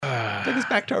Take us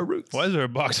back to our roots. Why is there a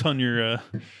box on your...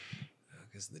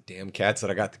 Because the damn cats that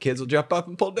I got the kids will jump up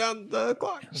and pull down the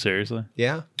clock. Seriously?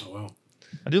 Yeah. Oh, wow.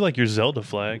 I do like your Zelda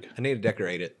flag. I need to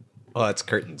decorate it. Oh, that's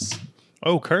curtains.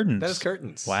 Oh, curtains. That is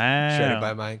curtains. Wow. Shredded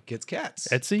by my kids' cats.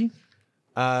 Etsy?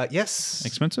 Yes.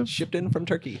 Expensive? Shipped in from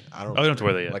Turkey. I don't Oh, you don't have to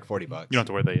wear that yet. Like $40. You don't have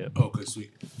to wear that yet. Oh, okay,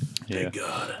 sweet. Yeah. Thank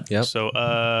God. Yep. So,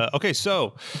 okay,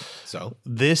 so So,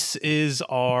 this is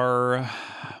our...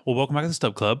 Well, welcome back to the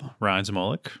Stub Club. Ryan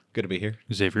Zamolik, good to be here.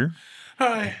 Xavier,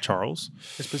 Hi. Charles.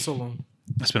 It's been so long.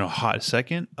 It's been a hot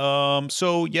second.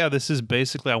 So yeah, this is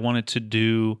basically I wanted to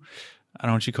do, I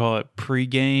don't know what you call it,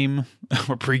 pregame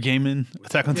or pregaming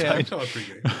Attack on Yeah, I Titan. call it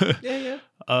pregame.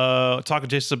 Yeah. Talk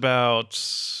just about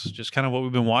just kind of what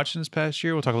we've been watching this past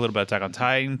year. We'll talk a little about Attack on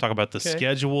Titan. Talk about the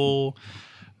schedule.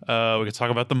 We could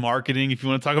talk about the marketing if you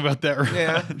want to talk about that. Right?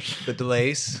 Yeah. The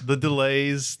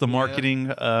delays. The marketing,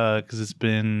 because it's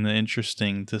been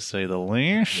interesting to say the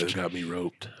least. It got me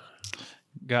roped.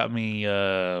 Got me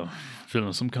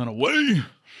feeling some kind of way.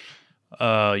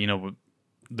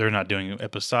 They're not doing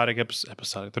episodic.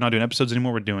 They're not doing episodes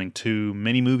anymore. We're doing 2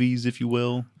 mini movies, if you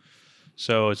will.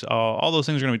 So it's all those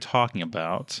things we're going to be talking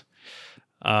about.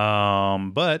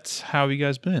 But how have you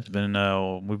guys been? It's been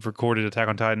we've recorded Attack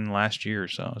on Titan last year,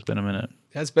 so it's been a minute.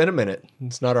 It's been a minute.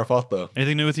 It's not our fault, though.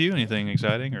 Anything new with you? Anything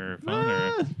exciting or fun?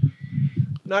 Or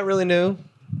Not really new.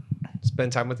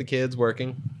 Spend time with the kids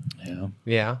working. yeah.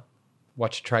 Yeah.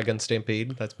 Watch Trigun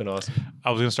Stampede. That's been awesome.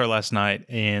 I was gonna start last night,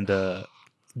 and the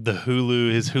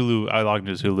Hulu. I logged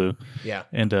into his Hulu, Yeah.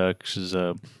 and because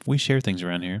we share things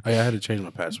around here. I had to change my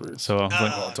password. So I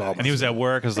was like, and he was at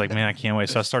work. I was like, man, I can't wait.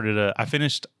 So I started.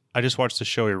 I just watched the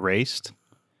show Erased.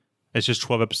 It's just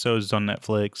 12 episodes. It's on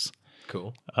Netflix.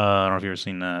 Cool. I don't know if you've ever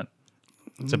seen that.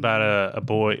 It's about a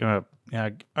boy. I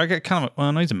got kind of.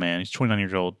 Well, no, he's a man. He's 29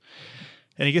 years old,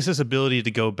 and he gets this ability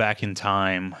to go back in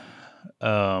time,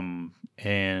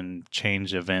 and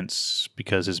change events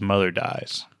because his mother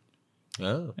dies.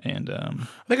 Oh. And I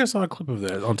think I saw a clip of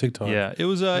that on TikTok. yeah, it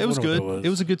was wonder what good. that was. It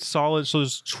was a good solid. So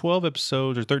there's 12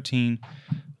 episodes or 13.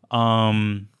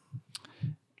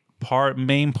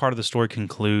 Main part of the story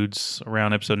concludes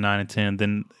around episode 9 and 10.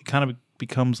 Then it kind of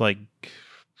becomes like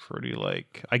pretty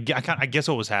like I guess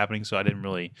what was happening. So I didn't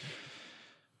really.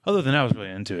 Other than that, I was really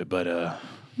into it, but it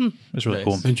was really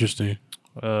Nice. cool. Interesting.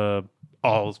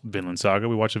 All Vinland Saga.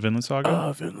 We watched a Vinland Saga.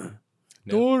 Oh, Finland.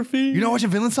 No. Dorothy. You not watching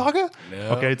Vinland Saga? No.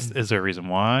 Okay, is there a reason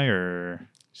why or?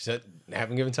 Just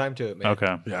haven't given time to it, man.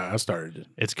 Okay, Yeah, I started it.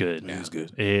 it's good. It was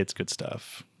good. It's good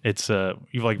stuff. It's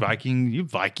you like Viking? You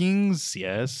have Vikings?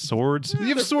 Yes, swords. You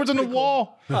have swords on the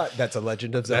wall. That's a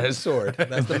Legend of Zelda's sword.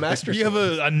 That's the master You have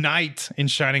sword. a knight in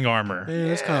shining armor. Yeah,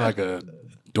 it's kind of like a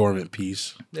dormant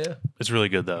piece. Yeah. It's really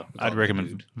good though. I'd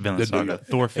recommend Vinland The dude. Saga.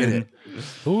 Thorfinn,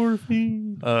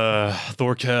 Dorothy.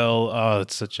 Thorkel. Oh,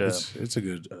 it's such a. It's a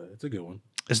good one.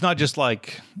 It's not just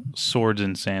like swords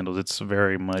and sandals. It's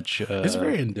very much. It's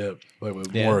very in depth, like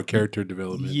with Yeah. more character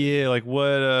development. Yeah, like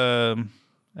what?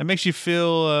 It makes you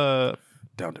feel.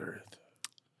 Down to earth.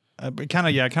 It kind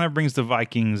of brings the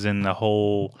Vikings and the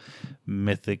whole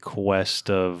mythic quest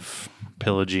of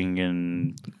pillaging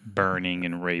and burning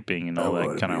and raping and all I that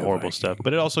wanna kind of be a horrible Viking. stuff.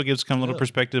 But it also gives kind of a little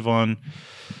perspective on,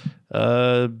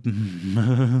 I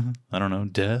don't know,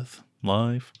 death,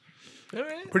 life. All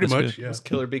right. Pretty That's much. good. Yeah.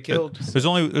 Kill or be killed. There's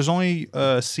only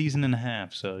a season and a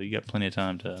half, so you got plenty of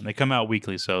time to. They come out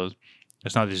weekly, so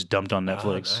it's not just dumped on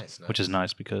Netflix, nice. which is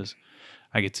nice because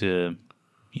I get to,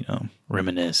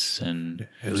 reminisce and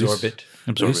At Absorb least, it. At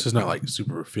absorb least it. it's not like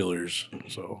super fillers.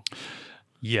 So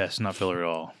Yes, not filler at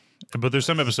all. But there's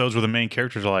some episodes where the main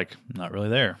characters are like not really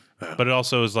there, Yeah. but it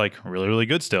also is like really, really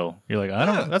good still. You're like, I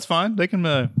don't. That's fine. They can.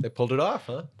 They pulled it off,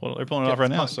 huh? They're pulling it off right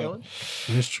now. Pot So, going.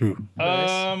 it's true.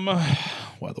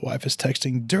 while the wife is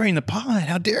texting during the pod,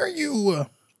 how dare you?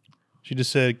 She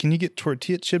just said, "Can you get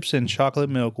tortilla chips and chocolate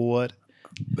milk?" What?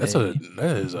 That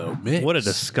is a mix. What a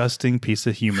disgusting piece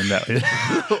of human that is.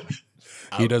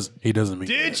 He doesn't mean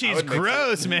Dude, that. she's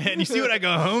gross, man. You see what I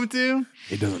go home to?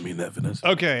 He doesn't mean that, Vanessa.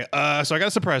 Okay, so I got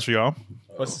a surprise for y'all.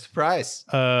 What's the surprise?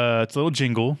 It's a little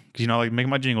jingle because I like making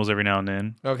my jingles every now and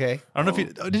then. Okay. I don't know if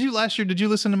you did. You last year? Did you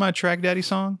listen to my Track Daddy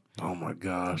song? Oh my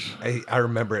gosh. I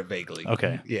remember it vaguely.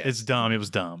 Okay, Yeah. it's dumb. It was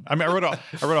dumb. I mean, I wrote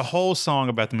a whole song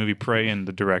about the movie Prey and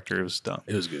the director. It was dumb.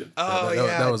 It was good. Oh, that,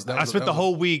 yeah. That was, I spent the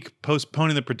whole week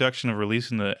postponing the production of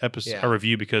releasing the episode Yeah. a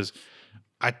review because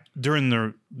during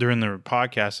the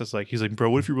podcast, it's like he's like, bro,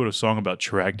 what if you wrote a song about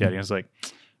Track Daddy? I was like,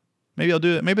 maybe I'll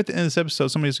do it. Maybe at the end of this episode,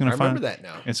 somebody's gonna I find remember that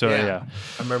now. And so yeah.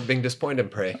 I remember being disappointed in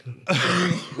Prey.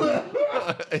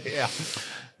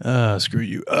 Yeah. Screw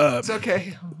you. It's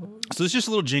okay. So it's just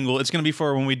a little jingle. It's gonna be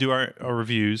for when we do our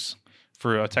reviews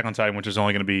for Attack on Titan, which is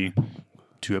only going to be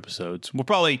 2 episodes. We'll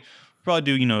probably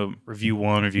do review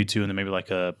 1, review 2, and then maybe like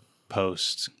a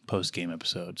post game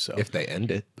episode. So If they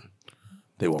end it,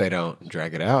 They won't. they don't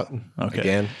drag it out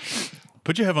again.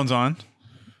 put your headphones on.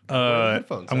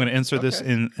 headphones I'm going to on? insert this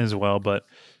Okay. in as well, but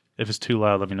if it's too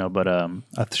loud, let me know. But I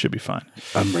should be fine.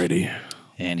 I'm ready.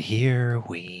 And here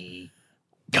we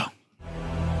go.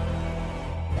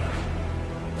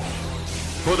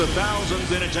 For the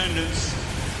thousands in attendance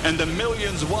and the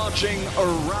millions watching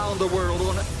around the world.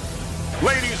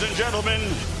 Ladies and gentlemen,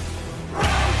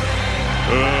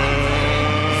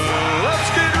 let's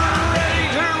get ready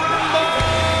to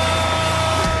rumble!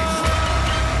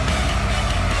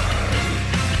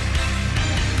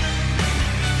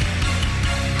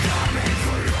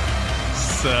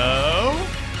 So,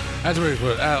 That's pretty cool.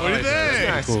 what do you think?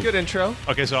 Nice. Cool. Good intro.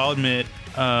 Okay, so I'll admit,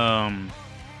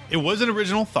 it was an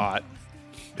original thought.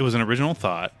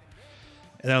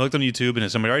 And then I looked on YouTube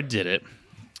and somebody already did it.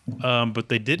 But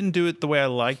they didn't do it the way I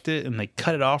liked it, and they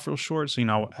cut it off real short.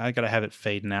 So I gotta have it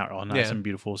fading out all nice and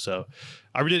beautiful. So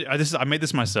I made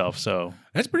this myself. So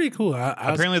That's pretty cool.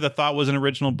 apparently the thought wasn't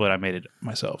original, but I made it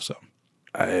myself. So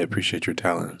I appreciate your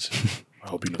talents. I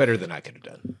hope you know Better than I could have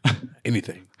done.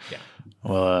 anything. Yeah.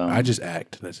 well, I just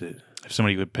act. That's it. if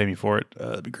somebody would pay me for it,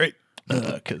 that'd be great.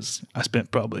 Because I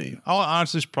I'll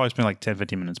honestly probably spend like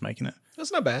 10-15 minutes making it.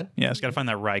 That's not bad. Yeah, I just gotta find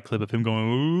that right clip of him going,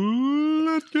 "Ooh,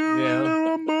 let's get ready to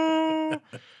rumble."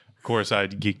 Of course, I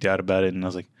geeked out about it, and I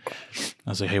was like,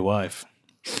 "Hey, wife,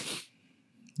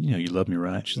 you know you love me,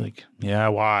 right?" She's like, "Yeah,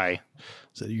 why?" I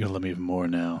said, "You're gonna love me even more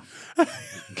now."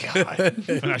 God.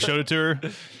 And I showed it to her,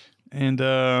 and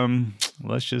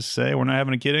let's just say we're not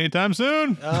having a kid anytime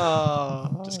soon.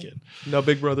 Oh, Just kidding. no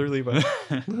big brother Levi.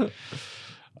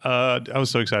 I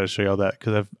was so excited to show you all that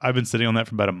because I've been sitting on that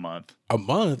for about a month. A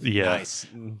month. Yeah, Nice.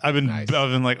 I've been Nice.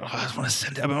 like, oh, I just want to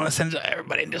send it to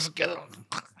everybody and just get it.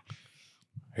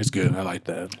 It's good. I like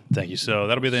that. Thank you. So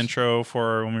that'll be the intro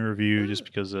for when we review, just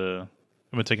because I've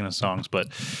been taking the songs. But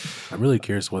I'm really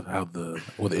curious how the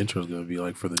intro is going to be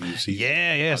like for the new season.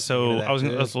 yeah. So that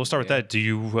let's start with that. Do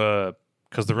you?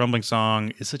 Because the rumbling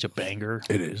song is such a banger.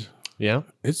 It is. Yeah.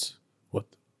 It's what?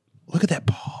 Look at that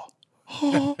paw.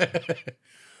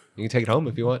 You can take it home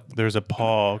if you want. There's a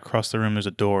paw across the room. There's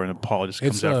a door, and a paw just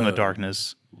comes It's, out from the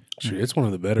darkness. Shit, it's one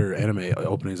of the better anime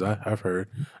openings I've heard.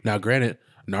 Now, granted,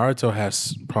 Naruto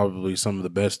has probably some of the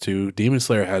best too. Demon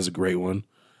Slayer has a great one.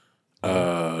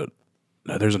 Now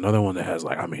there's another one that has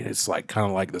it's like kind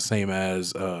of like the same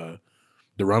as the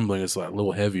Rumbling. It's like a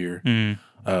little heavier.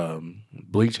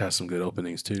 Bleach has some good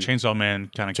openings too. Chainsaw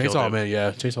Man kind of killed Chainsaw it. Man,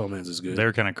 yeah, Chainsaw Man's is good.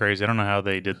 They're kind of crazy. I don't know how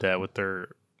they did that with their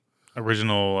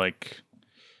original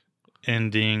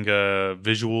ending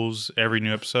visuals every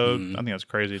new episode. I think that's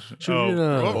crazy.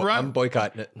 I'm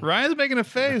boycotting it. Ryan's making a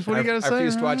face. What do you got to I say?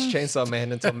 refuse to watch Ryan? Chainsaw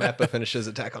Man until Mappa finishes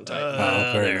Attack on Titan.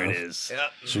 fair There enough. it is.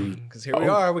 Because here we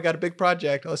are. We got a big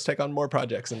project. Let's take on more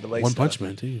projects and delay One stuff. Punch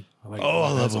Man too. I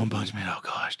love One Punch Man. Oh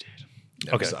gosh, dude.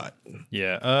 Never Okay. saw it.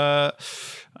 Yeah.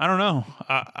 I don't know.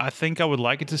 I think I would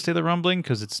like it to stay the Rumbling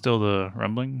because it's still the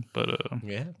Rumbling. But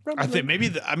Yeah. I think maybe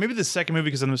the second movie,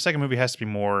 because then the second movie has to be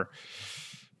more.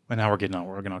 And now we're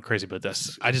getting all crazy. But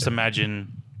I just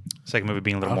imagine the second movie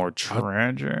being a little more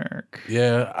tragic.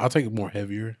 Yeah, I'll take it more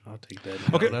heavier. I'll take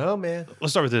that. Okay. No, man.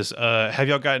 Let's start with this. Have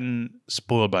y'all gotten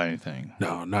spoiled by anything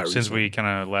No, not since recently. we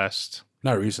kind of last?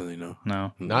 Not recently, no.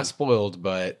 No. Not spoiled,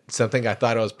 but something I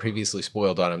thought I was previously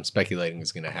spoiled on, I'm speculating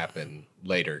is going to happen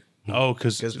later. Oh,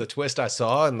 because Because the twist I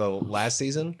saw in the last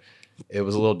season, it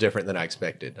was a little different than I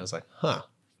expected. I was like, huh.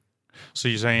 so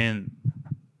you're saying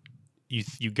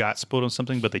you got spoiled on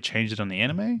something, but they changed it on the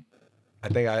anime? I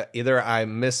think I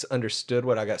misunderstood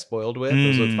what I got spoiled with. It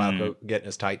was with Falco getting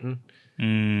his Titan.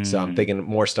 So I'm thinking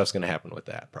more stuff's going to happen with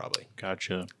that, probably.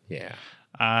 Gotcha. Yeah.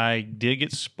 I did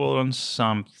get spoiled on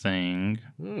something.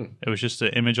 It was just an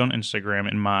image on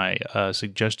Instagram in my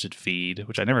suggested feed,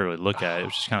 which I never really look at. It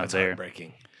was just kind of That's there.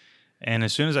 heartbreaking. And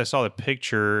as soon as I saw the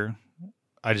picture,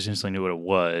 I just instantly knew what it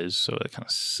was. So it kind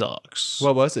of sucks.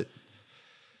 What was it?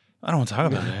 I don't want to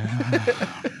talk about it.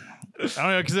 I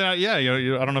don't know, because I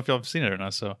don't know if y'all have seen it or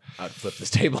not. So I'd flip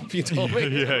this table if you told me.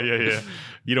 yeah.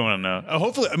 You don't want to know.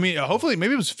 Hopefully,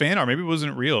 maybe it was fan art. Maybe it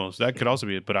wasn't real. So that could also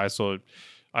be it. But I also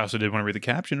did want to read the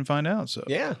caption and find out. So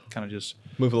Yeah. kind of just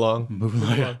Move along. moving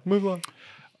along. Move along.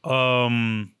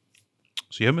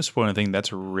 So you haven't been spoiled anything.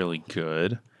 That's really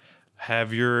good.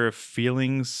 Have your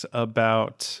feelings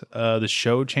about the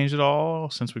show changed at all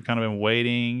since we've kind of been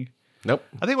waiting? Nope.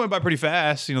 I think it went by pretty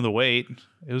fast. The wait.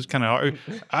 It was kind of hard.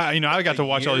 I got to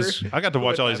watch all these. I got to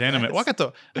watch all these anime. Well, I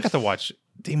got to watch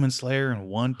Demon Slayer in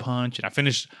one punch, and I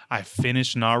finished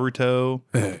Naruto.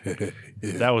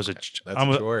 That was a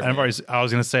chore, man. I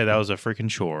was gonna say that was a freaking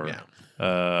chore. Yeah.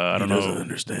 I don't He doesn't know.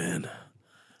 understand.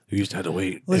 You used to have to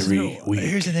wait Listen, every week.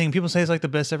 Here's the thing: people say it's like the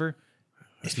best ever.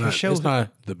 It's not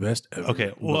the best ever.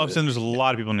 Okay, well, I'm saying there's a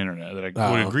lot of people on the internet that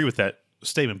I would agree with that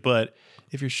statement. But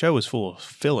if your show is full of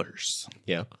fillers,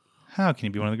 Yeah. how can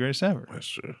you be one of the greatest ever, That's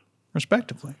true.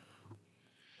 respectively?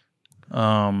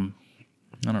 I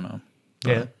don't know.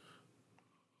 Yeah.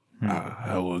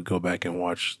 I would go back and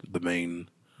watch the main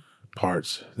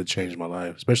parts that changed my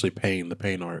life, especially the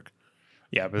pain arc.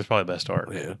 Yeah, but it's probably the best art.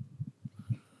 Yeah.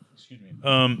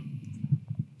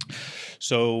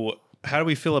 So, how do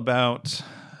we feel about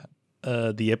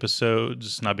the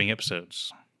episodes not being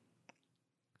episodes,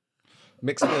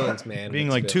 Mixed feelings, man. being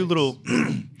mixed like two feelings.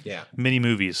 little Yeah. mini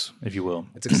movies, if you will?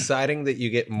 It's exciting that you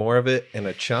get more of it in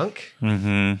a chunk,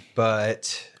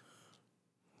 but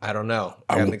I don't know.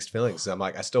 I got mixed feelings. I'm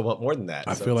like, I still want more than that.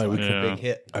 I So feel it's like we a big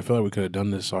hit. I feel like we could have done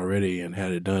this already and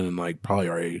had it done and like probably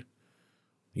already,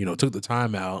 took the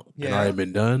time out and Yeah. already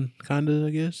been done, kind of, I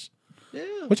guess. Yeah.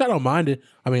 Which I don't mind it.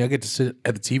 I mean, I get to sit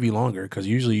at the TV longer because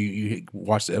usually you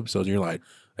watch the episodes and you're like,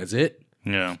 that's it?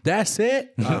 Yeah. That's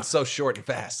it? It's so short and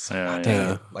fast. Yeah, God yeah.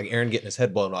 damn it. Like Aaron getting his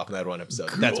head blown off in that one episode.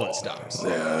 That's what stops.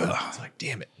 Yeah. It's like,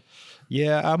 damn it.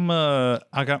 Yeah, I've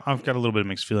got a little bit of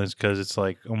mixed feelings because it's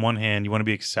like on one hand you want to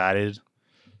be excited.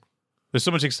 There's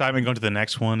so much excitement going to the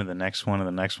next one and the next one and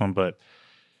the next one, but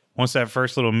once that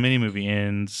first little mini movie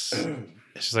ends,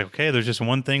 it's just like, okay, there's just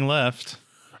one thing left.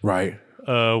 Right.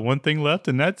 One thing left,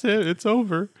 and that's it. It's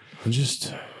over. I'm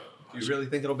just... Do you really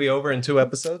think it'll be over in 2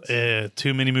 episodes?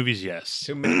 Two mini movies, yes.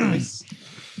 2 minutes?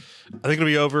 I think it'll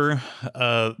be over.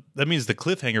 That means the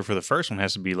cliffhanger for the first one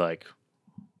has to be like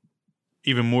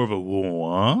even more of a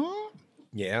what?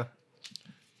 Yeah.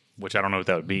 Which I don't know what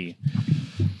that would be.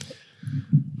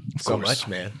 So much,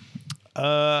 man.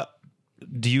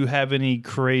 Do you have any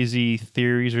crazy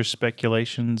theories or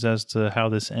speculations as to how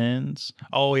this ends?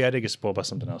 Oh, yeah, I did get spoiled by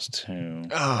something else, too.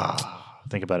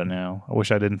 Think about it now. I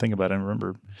wish I didn't think about it and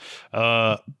remember.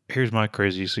 Here's my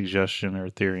crazy suggestion or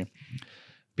theory.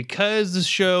 Because the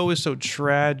show is so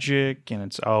tragic and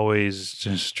it's always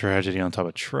just tragedy on top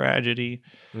of tragedy.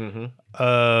 And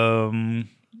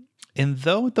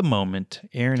though at the moment,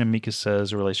 Aaron and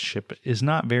Mikasa's relationship is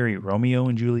not very Romeo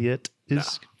and Juliet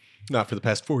is... Not for the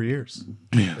past 4 years.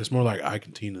 It's more like Ike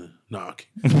and Tina. No,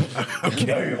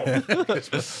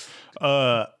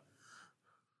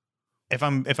 if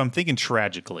I'm thinking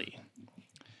tragically,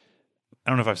 I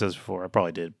don't know if I've said this before. I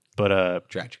probably did, but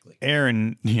Tragically.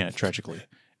 tragically,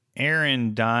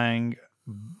 Aaron dying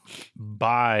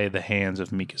by the hands of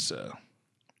Mikasa.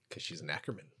 Because she's an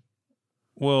Ackerman.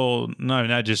 Well, no,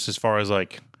 not just as far as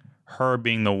like her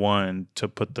being the one to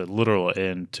put the literal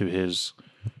end to his,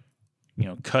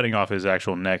 cutting off his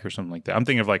actual neck or something like that. I'm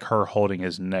thinking of like her holding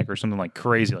his neck or something like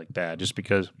crazy like that, just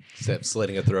because. Instead of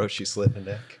slitting a throat, she slit a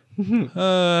neck.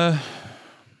 I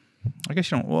guess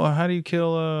you don't. Well, how do you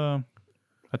kill a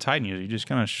Titan user? You just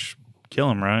kind of kill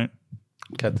him, right?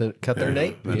 Cut their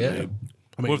nape? Yeah.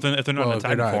 I mean, Well, if they're not in a if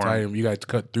they're Titan not a form. Titan, you got to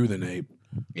cut through the nape.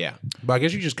 Yeah. But I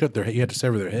guess you just cut their head. You had to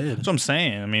sever their head. That's what I'm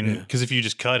saying. I mean, because if you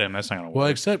just cut him, that's not gonna work. Well,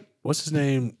 except what's his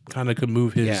name kind of could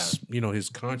move his, his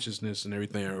consciousness and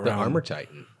everything around. The Armor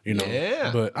Titan.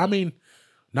 Yeah. But I mean,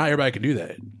 not everybody could do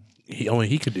that. Only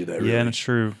he could do that. Really. Yeah, that's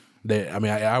true.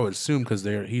 I would assume because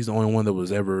he's the only one that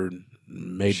was ever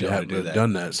made to have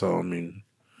done that. So I mean,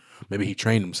 maybe he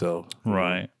trained himself.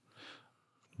 Right.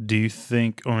 Do you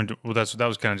think? Or well, that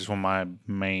was kind of just one of my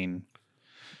main.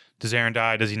 Does Aaron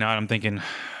die? Does he not? I'm thinking.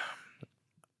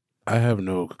 I have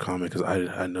no comment because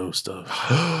I know stuff.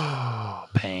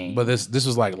 Pain. But this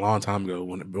was like a long time ago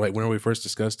when we first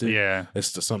discussed it. Yeah.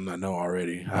 It's just something I know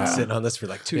already. I've been sitting on this for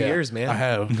like 2 years, man. I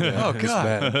have. Yeah, Oh, it's God.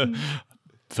 bad.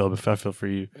 I feel for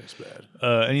you. It's bad.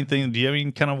 Anything? Do you have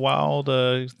any kind of wild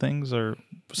things or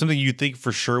something you think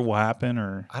for sure will happen?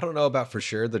 Or I don't know about for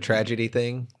sure the tragedy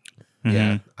thing.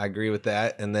 Yeah, I agree with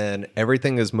that. And then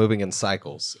everything is moving in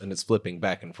cycles and it's flipping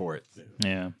back and forth.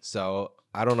 yeah, So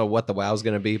I don't know what the wow's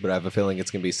going to be, but I have a feeling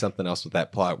it's going to be something else with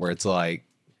that plot where it's like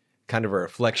kind of a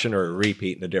reflection or a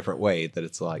repeat in a different way that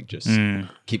it's like just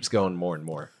keeps going more and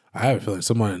more. I have a feeling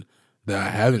someone that I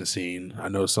haven't seen. I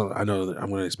know that I'm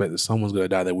going to expect that someone's going to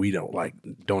die that we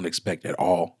don't expect at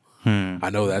all. I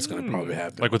know that's going to probably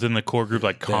happen. like within the core group,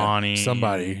 like Connie,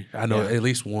 somebody. I know at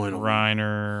least one.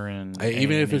 Reiner, and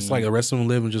Even if it's Amy. like the rest of them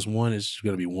live and just one, it's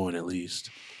going to be one at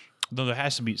least. Though there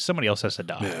has to be somebody else has to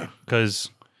die. Yeah. Because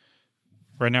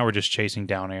right now we're just chasing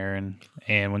down Aaron,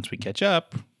 and once we catch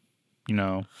up,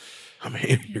 I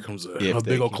mean, here comes a If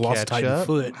they big old can colossal catch titan up.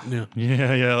 foot. Yeah.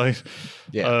 Yeah, like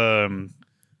Yeah.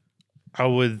 I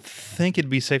would think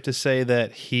it'd be safe to say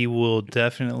that he will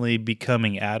definitely be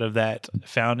coming out of that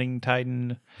founding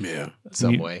Titan. Yeah.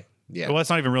 Some way. Yeah. Well, that's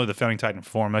not even really the founding Titan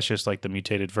form. That's just like the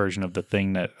mutated version of the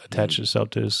thing that attaches itself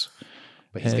to his.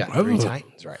 But he's got Oh. 3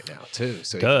 Titans right now too,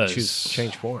 so he Does. can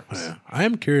change forms. Yeah. I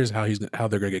am curious how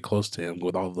they're gonna get close to him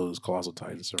with all those colossal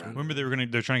titans around. Remember they're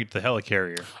trying to get to the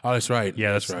helicarrier. Oh, that's right.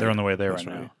 Yeah, that's right. they're on the way there That's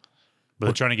right now. But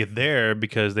they're trying to get there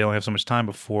because they only have so much time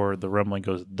before the rumbling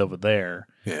goes over there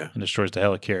Yeah. and destroys the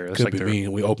helicarrier. That's Could like be their, me.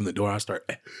 We open the door. I start.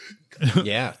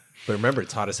 Yeah. But remember,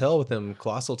 it's hot as hell with them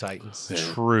colossal Titans.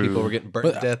 True. People were getting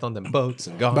burnt to death on them boats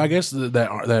and gone. But I guess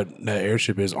that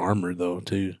airship is armored though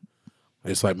too.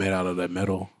 It's like made out of that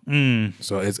metal.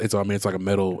 So it's I mean it's like a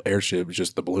metal airship. It's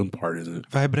just the balloon part, isn't it?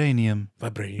 Vibranium.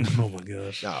 Vibranium. Oh my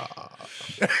gosh. Aw.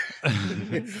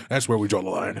 That's where we draw the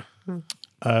line.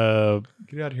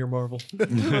 Get out of here, Marvel.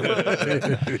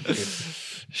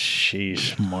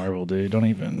 Sheesh, Marvel, dude. Don't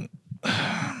even.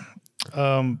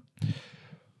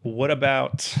 What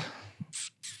about? I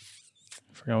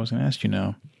forgot what I was going to ask you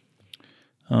now.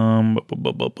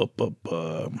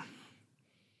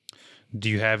 Do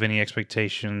you have any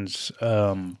expectations?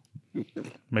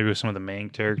 Maybe with some of the main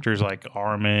characters like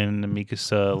Armin,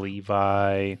 Mikasa,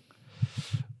 Levi.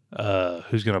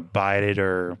 Who's going to bite it,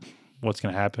 or what's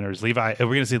going to happen? Or is Levi? Are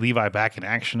we going to see Levi back in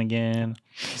action again?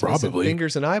 Probably.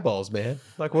 Fingers and eyeballs, man.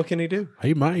 Like, what can he do?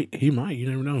 He might. You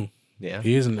never know. Yeah.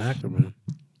 He is an actor, man.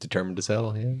 Determined to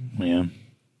sell, yeah.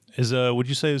 Yeah. Would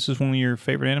you say this is one of your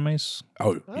favorite animes?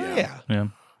 Oh Oh, yeah. yeah. Yeah.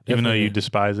 Even though Definitely. you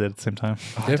despise it at the same time.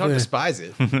 I don't despise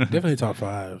it. Definitely top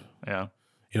 5. Yeah.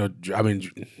 I mean,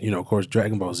 of course,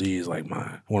 Dragon Ball Z is like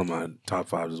one of my top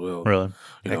 5s as well. Really?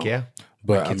 You Heck know? yeah.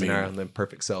 But Kids I and I are mean, on the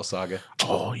Perfect Cell saga.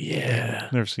 oh yeah.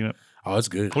 Never seen it. Oh, it's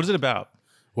good. What is it about?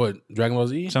 What Dragon Ball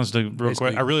Z? Sounds like real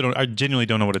quick. Basically- I genuinely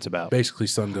don't know what it's about. Basically,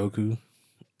 Son Goku,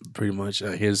 pretty much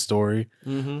his story.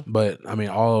 Mm-hmm. But I mean,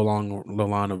 all along the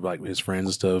line of like his friends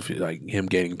and stuff, like him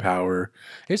gaining power.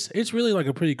 It's really like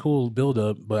a pretty cool build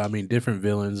up. But I mean, different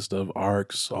villains and stuff,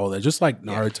 arcs, all that. Just like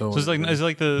Naruto. So it's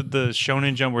like the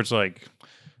Shonen Jump where it's like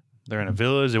they're in a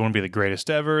village, they want to be the greatest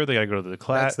ever, they gotta go to the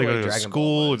class, That's the they go way to the Dragon Ball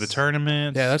school or was. the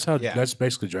tournament. yeah, that's how. Yeah. That's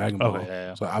basically Dragon Ball. Okay,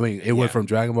 yeah. So I mean, it went Yeah. from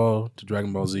Dragon Ball to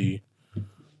Dragon Ball Z.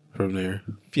 From there,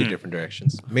 A few different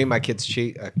directions. Me and my kids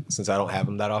cheat. Since I don't have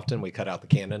them that often, we cut out the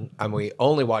canon. We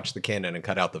only watch the canon and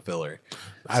cut out the filler.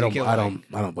 I So you don't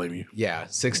can, blame you. Yeah,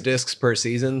 6 discs per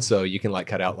season, so you can like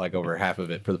cut out like over half of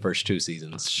it for the first 2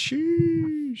 seasons.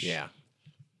 Sheesh. Yeah,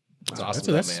 it's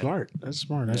awesome. That's though, man. smart. That's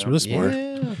smart. That's really smart.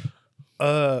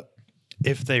 Yeah.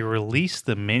 If they release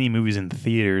the mini movies in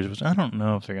theaters, which I don't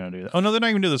know if they're gonna do that. Oh no, they're not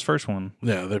even gonna do this first one.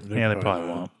 Yeah, Yeah, they probably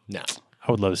won't. No.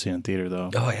 I would love to see it in theater though.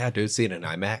 Oh yeah, dude, see it in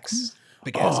IMAX.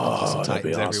 Big ass awesome that'd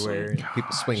be Titans awesome. everywhere. And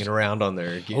people swinging around on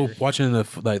their gear. Oh, watching the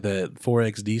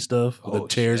 4XD stuff, the Oh,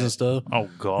 chairs shit. and stuff. Oh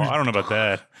god, I don't know about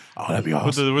that. Oh, that'd be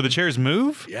awesome. Would the chairs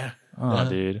move? Yeah. Oh,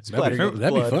 dude. Splatter that'd be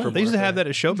blood fun. from They used to have Martha. that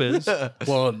at Showbiz.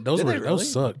 Well, those Did were they really?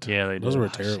 those sucked. Yeah, they did. Those were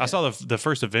terrible. I saw the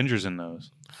first Avengers in those.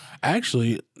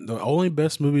 Actually, the only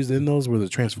best movies in those were the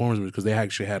Transformers movies because they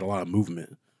actually had a lot of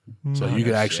movement. So you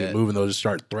could actually shit. move in those and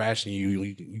start thrashing you.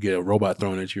 You get a robot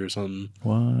thrown at you or something.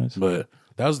 What? But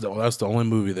that's the only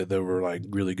movie that they were like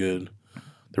really good.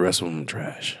 The rest of them were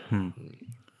trash.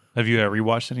 Have you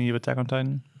rewatched any of Attack on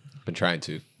Titan? Been trying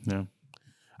to. Yeah.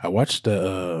 I watched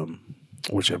the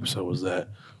which episode was that?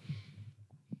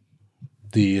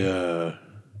 The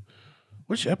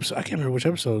which episode? I can't remember which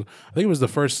episode. I think it was the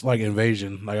first like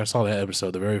invasion. Like I saw that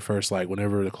episode, the very first like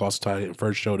whenever the Colossal Titan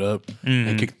first showed up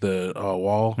and kicked the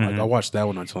wall. Like I watched that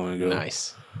one not too long ago.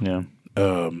 Nice. Yeah.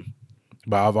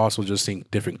 But I've also just seen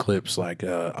different clips. Like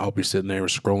I'll be sitting there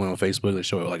scrolling on Facebook. They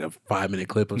show like a 5-minute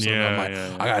clip of something. Yeah, I'm like,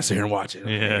 yeah. I gotta sit here and watch it.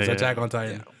 Yeah, It's yeah. Attack on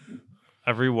Titan.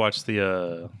 I've rewatched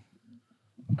the.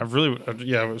 I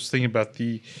was thinking about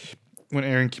when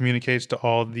Aaron communicates to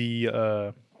all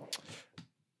the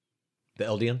The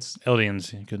Eldians,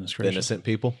 Aliens. Goodness the gracious. innocent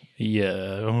people. Yeah.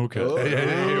 Okay.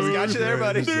 We got you there,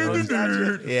 buddy. Almost got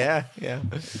you. Yeah, yeah.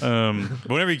 But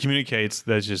whenever he communicates,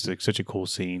 that's just like, such a cool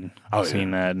scene. Oh,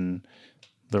 Seeing that and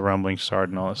the rumbling start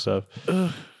and all that stuff.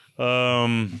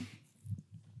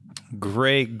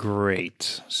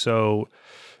 Great. So,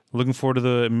 looking forward to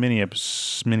the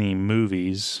mini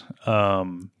movies.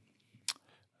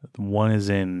 One is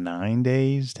in 9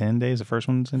 days, 10 days. The first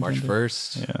one's in March 10 days?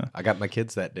 1st. Yeah. I got my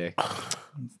kids that day.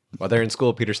 While they're in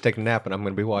school, Peter's taking a nap, and I'm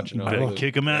going to be watching on Better Hulu.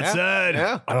 kick them outside.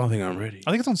 Yeah. I don't think I'm ready.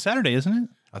 I think it's on Saturday, isn't it?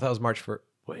 I thought it was March 1st.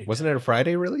 Wait. Wasn't it a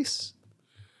Friday release?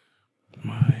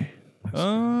 My,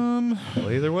 Um,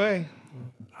 Well, either way.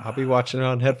 I'll be watching it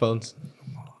on headphones.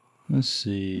 Let's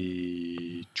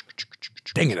see.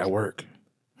 Dang it, at work.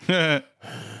 I'm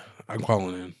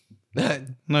calling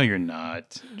in. No, you're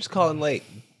not. Just calling late.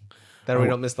 That way we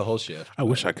don't miss the whole shift. I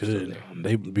wish I could.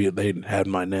 They'd have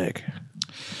my neck.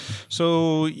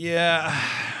 So yeah,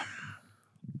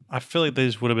 I feel like they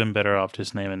just would have been better off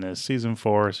just naming this season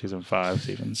 4, season 5,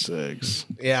 season 6.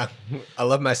 Yeah. I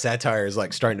love my satire is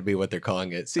like starting to be what they're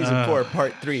calling it. Season 4,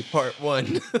 part 3, part 1.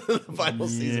 The final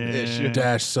season issue.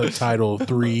 Dash subtitle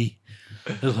 3.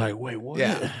 It's like, wait, what?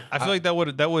 Yeah. I feel like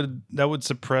that would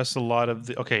suppress a lot of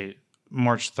the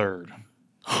March 3rd.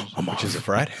 Which is a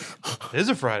Friday. It is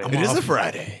a Friday. It is a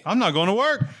Friday. I'm not going to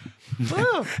work.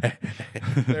 Oh.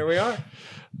 There we are.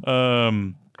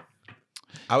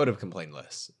 I would have complained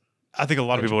less. I think a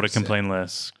lot of people would have 100%. complained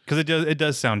less because it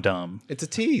does sound dumb. It's a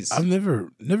tease. I've never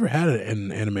had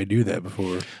an anime do that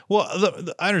before. Well,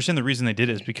 I understand the reason they did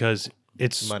it is because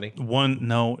it's Money?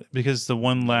 because the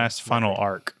one last final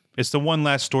arc. It's the one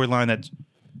last storyline that's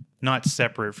not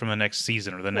separate from the next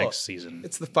season or the next season.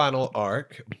 It's the final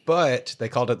arc, but they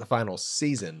called it the final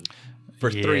season for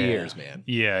 3 years, man.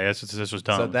 Yeah, this was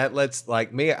dumb. So that lets,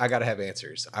 like me, I got to have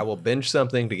answers. I will binge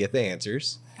something to get the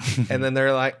answers. And then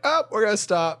they're like, oh, we're going to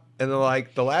stop. And then,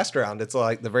 like, the last round, it's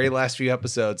like the very last few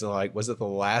episodes. And, like, was it the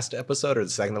last episode or the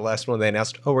second to last one? They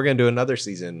announced, oh, we're going to do another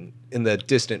season in the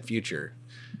distant future.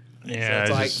 yeah,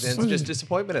 So it's then it's just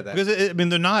disappointment at that. because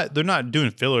they're not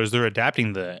doing fillers. They're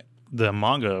adapting the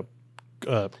manga.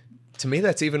 To me,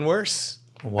 that's even worse.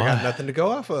 Why? I got nothing to go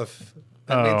off of.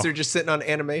 That means they're just sitting on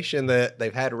animation that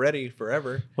they've had ready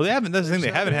forever. Well, they haven't. That's the thing.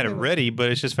 They haven't had it ready, but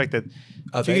it's just the fact that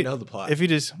They know the plot. If you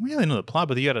just they know the plot,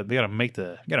 but they gotta make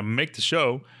the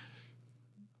show.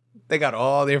 They got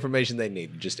all the information they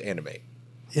need to just animate.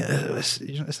 Yeah, it's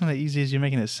not as easy as you're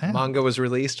making it sound. Manga was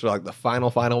released for like the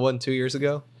final one 2 years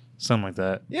ago. Something like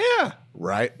that. Yeah,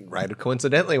 right.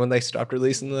 Coincidentally, when they stopped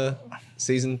releasing the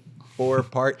season 4,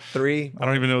 part 3. I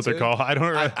don't even know what they're called. I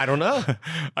don't know.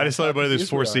 I just thought about there's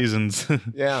 4 seasons.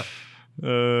 Yeah.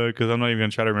 Because I'm not even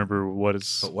gonna try to remember what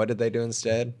it's. But what did they do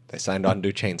instead? They signed on to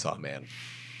do Chainsaw Man.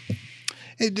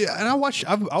 And I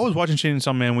was watching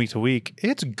Chainsaw Man week to week.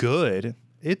 It's good.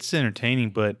 It's entertaining,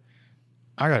 but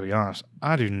I gotta be honest.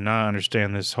 I do not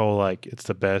understand this whole like it's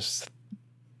the best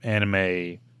anime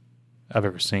I've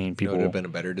ever seen. You know, People it would have been a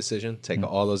better decision. Take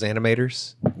all those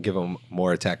animators, give them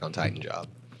more Attack on Titan job.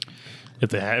 if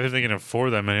they can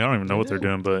afford that many, I don't even know what they're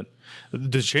doing. But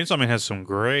the Chainsaw Man has some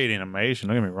great animation.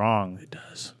 Don't get me wrong. It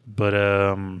does. But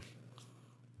I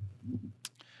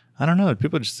don't know.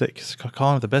 People just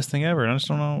calling it the best thing ever, and I just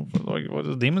don't know. Like, what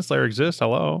does Demon Slayer exist?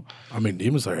 Hello. I mean,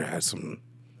 Demon Slayer has some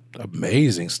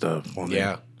amazing stuff on there.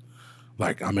 Yeah.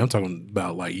 Like, I mean, I'm talking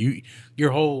about like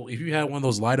your whole, if you had one of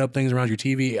those light up things around your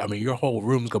TV, I mean, your whole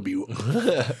room's gonna be.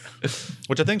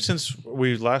 Which I think since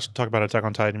we last talked about Attack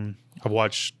on Titan, I've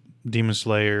watched Demon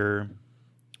Slayer,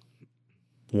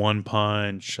 One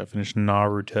Punch. I finished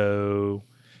Naruto.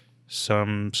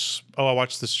 I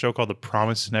watched this show called The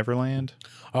Promised Neverland.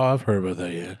 Oh, I've heard about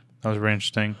that. Yeah. That was very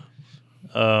interesting.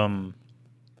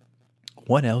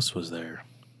 What else was there?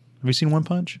 Have you seen One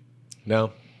Punch?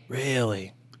 No.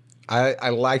 Really? I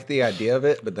like the idea of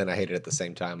it, but then I hate it at the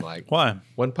same time. Like, Why?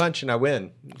 one punch and I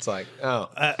win. It's like, oh.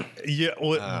 Yeah.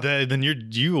 Well, then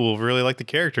you will really like the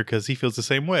character because he feels the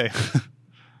same way.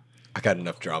 I got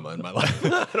enough drama in my life.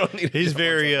 I don't need. He's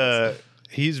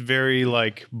very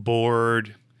like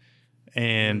bored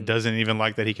and doesn't even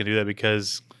like that he can do that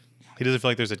because he doesn't feel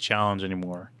like there's a challenge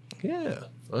anymore. Yeah.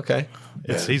 Okay.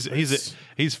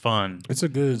 He's fun. It's a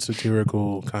good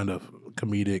satirical kind of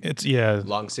comedic. It's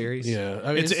Long series. Yeah.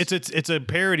 I mean, it's a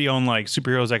parody on like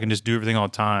superheroes that can just do everything all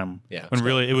the time. Yeah. When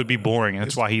really it would be boring, and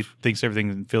that's why he thinks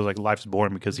everything feels like life's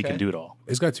boring because he can Okay. do it all.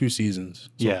 it's got 2 seasons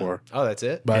so Yeah. far. Oh, that's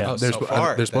it. But oh, they're so sp-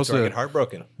 far, they're supposed that's where I to- get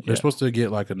heartbroken. They're supposed to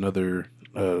get like another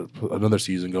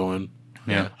season going.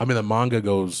 Yeah. I mean, the manga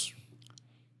goes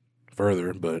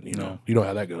further, but you know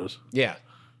how that goes. Yeah.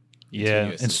 Yeah,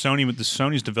 Continuous. and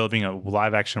Sony's developing a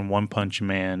live action One Punch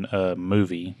Man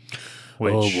movie.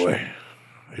 Which, Oh boy,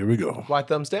 here we go. Why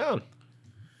thumbs down?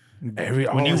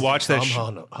 when you watch that,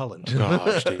 Holland.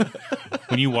 gosh, dude,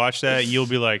 when you watch that, you'll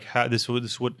be like, "How this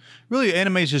would really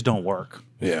animes just don't work."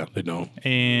 Yeah, they don't.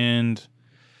 And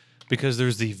because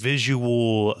there's the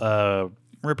visual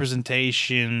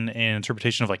representation and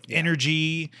interpretation of like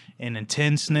energy and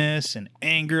intenseness and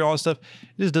anger, all that stuff,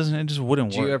 it just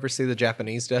wouldn't Did work. you ever see the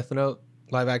Japanese Death Note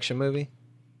live action movie?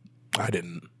 I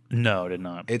didn't. No, I did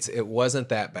not. It wasn't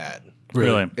that bad.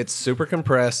 Really? It's super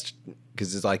compressed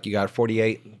because it's like you got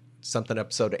 48 something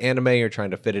episode of anime. You're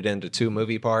trying to fit it into 2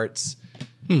 movie parts.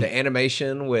 The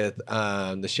animation with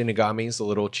the Shinigami's a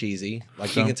little cheesy.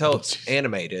 Like you can tell it's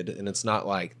animated and it's not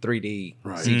like 3D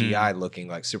CGI looking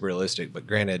like super realistic. But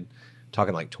granted,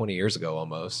 talking like 20 years ago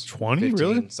almost. 20,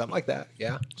 really? Something like that.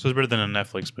 Yeah. So it's better than a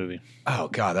Netflix movie. Oh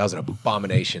god, that was an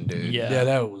abomination, dude. Yeah,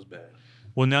 that was bad.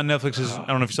 Well, now Netflix is. I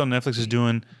don't know if you saw Netflix is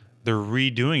doing. They're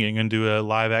redoing it and do a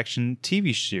live action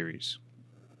TV series.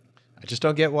 I just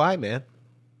don't get why, man.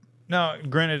 Now,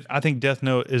 granted, I think Death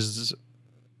Note is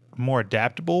more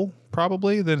adaptable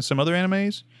probably than some other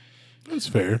animes. That's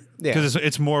fair. Yeah. Because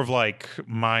it's more of like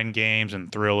mind games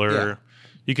and thriller. Yeah.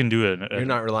 You can do it. You're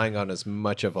not relying on as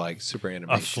much of like super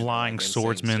animation. A flying like insane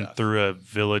swordsman stuff. through a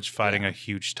village fighting a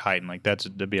huge titan. Like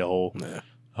that'd be a whole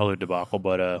other debacle.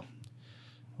 But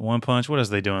One Punch, what else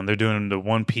are they doing? They're doing the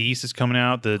One Piece is coming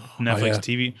out, the Netflix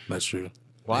TV. That's true.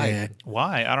 Why? Man,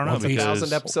 Why? I don't know. It's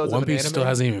 1,000 episodes One of an Piece anime? still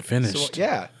hasn't even finished. So,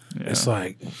 yeah. It's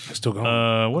like it's still going.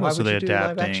 What Why else are would they you do a live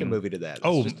adapting? action movie to that? That's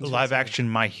Oh, just live action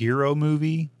My Hero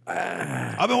movie.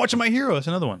 I've been watching My Hero. That's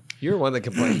another one. You're one that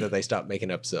complained that they stopped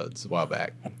making episodes a while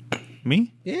back.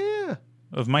 Me? Yeah.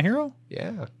 Of My Hero?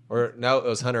 Yeah. Or no, it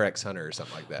was Hunter x Hunter or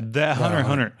something like that. That Hunter x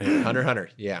Hunter. Hunter x Hunter.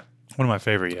 Yeah. One of my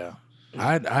favorite, yeah.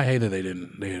 I hate that they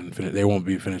didn't finish. They won't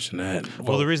be finishing that.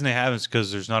 Well, the reason they haven't is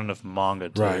because there's not enough manga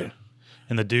to Right. it.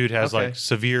 And the dude has Okay. like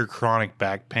severe chronic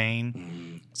back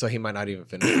pain. So he might not even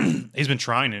finish. He's been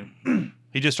trying to.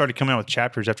 He just started coming out with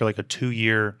chapters after like a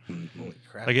 2-year. Holy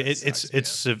crap. Like that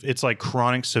sucks, man. it's like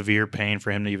chronic severe pain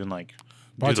for him to even like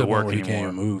Probably do the to the point work where he can't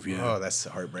anymore. even move. Yeah. Oh, that's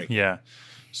heartbreaking. Yeah.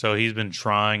 So he's been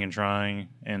trying and trying,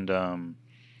 and Hunter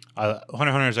x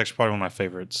Hunter is actually probably one of my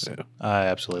favorites. Yeah. I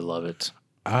absolutely love it.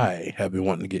 I have been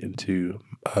wanting to get into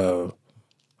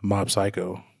Mob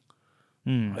Psycho.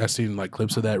 I've seen like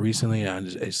clips of that recently, and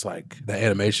it's like the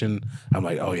animation. I'm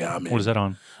like, oh yeah, I'm in. What is that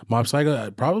on? Mob Psycho?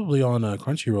 Probably on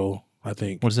Crunchyroll, I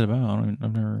think. What is it about? I've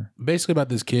never. Basically about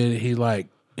this kid.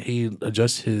 He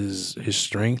adjusts his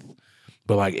strength,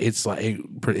 but like it's like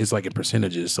in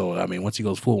percentages. So I mean, once he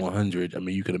goes full 100, I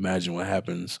mean, you can imagine what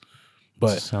happens.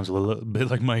 But Sounds a little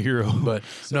bit like My Hero. but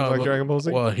no, like but- Dragon Ball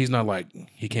Z? Well, he's not like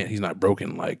he's not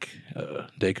broken like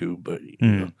Deku, but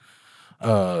you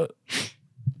know.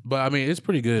 But I mean, it's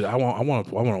pretty good. I want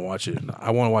to watch it.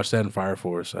 I want to watch that in Fire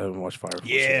Force. I haven't watched Fire Force.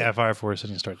 Yeah, yet. Fire Force. I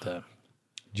didn't start that.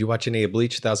 Did you watch any of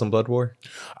Bleach, 1,000 Blood War?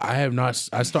 I have not.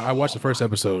 I watched the first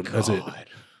episode. That's it.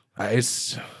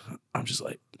 I'm just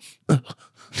like,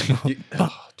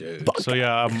 Oh, dude. So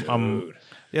yeah, I'm yeah,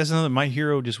 that's another. My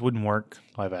Hero just wouldn't work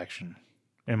live action,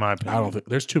 in my opinion. I don't think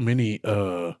there's too many.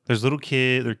 There's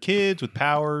they're kids with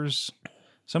powers.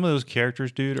 Some of those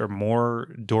characters, dude, are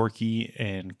more dorky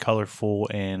and colorful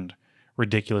and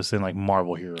ridiculous than like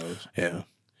Marvel heroes. Yeah,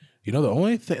 you know the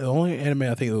only anime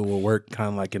I think that will work kind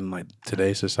of like in like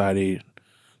today's society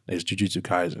is Jujutsu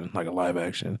Kaisen, like a live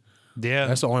action. Yeah,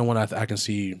 That's the only one I can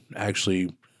see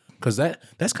actually, because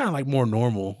that's kind of like more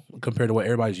normal compared to what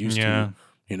everybody's used to,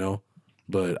 you know.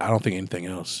 But I don't think anything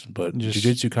else. But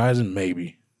Jujutsu Kaisen,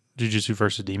 maybe. Jujutsu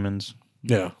versus demons.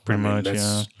 Yeah, Pretty much,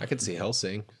 that's- I could see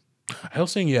Hellsing.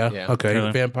 Hellsing, yeah. Yeah. Okay.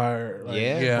 Really? Vampire.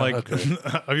 Yeah. Like, okay.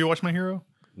 have you watched My Hero?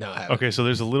 No, I haven't. Okay, so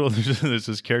there's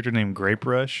this character named Grape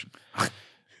Rush,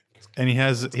 and he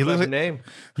looks Clever like name.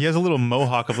 he has a little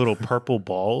mohawk of little purple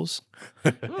balls,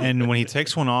 and when he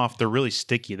takes one off, they're really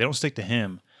sticky. They don't stick to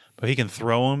him, but he can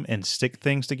throw them and stick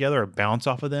things together or bounce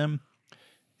off of them.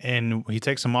 And he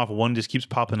takes them off, one just keeps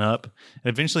popping up,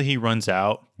 and eventually he runs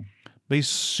out. But he's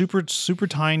super, super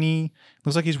tiny.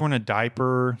 Looks like he's wearing a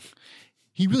diaper.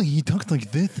 He talks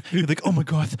like this. You're like, oh my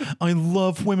god, I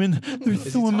love women. They're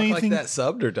Does so he talk amazing. like that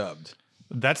subbed or dubbed?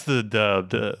 That's the dub.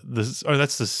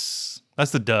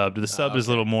 That's the dubbed. The sub is a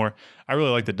little more. I really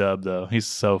like the dub though. He's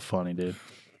so funny, dude.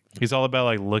 He's all about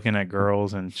like looking at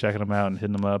girls and checking them out and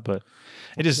hitting them up, but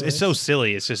it's so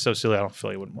silly. It's just so silly. I don't feel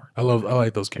like it wouldn't work. I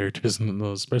like those characters, and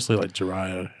those, especially like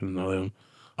Jiraiya and all them.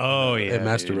 Oh yeah, And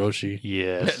Master dude. Roshi.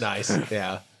 Yes. Nice.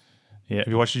 Yeah. Yeah. Have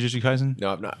you watched Jujutsu Kaisen?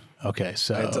 No, I'm not. Okay,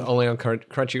 so It's only on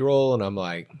Crunchyroll, and I'm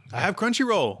like, I have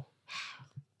Crunchyroll.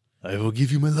 I will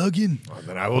give you my login. well,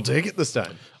 then I will take it this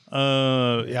time.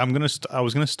 Yeah, I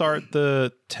was gonna start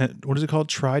the what is it called?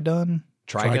 Trigun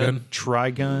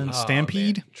Oh,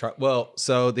 Stampede. man. Well,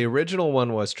 so the original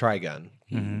one was Trigun,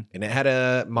 and it had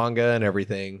a manga and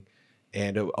everything,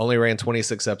 and it only ran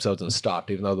 26 episodes and stopped,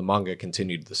 even though the manga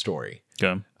continued the story.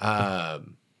 Okay.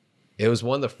 It was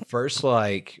one of the first,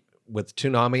 like, with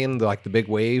Toonami and like the big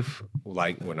wave,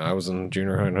 like when I was in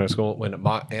junior high and high school, when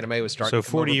anime was starting. So to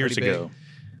come 40 over years pretty big. ago.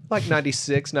 Like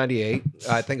 96, 98.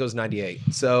 I think it was 98.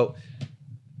 So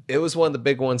it was one of the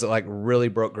big ones that like really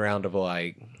broke ground of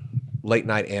like late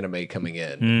night anime coming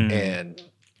in. And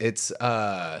it's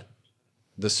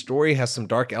the story has some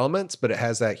dark elements, but it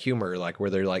has that humor, like where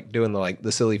they're like doing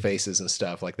the silly faces and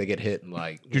stuff. Like they get hit and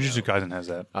like Jujutsu Kaisen has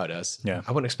that. Oh, it does. Yeah.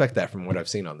 I wouldn't expect that from what I've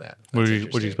seen on that. What That's did you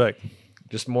interesting. expect?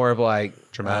 Just more of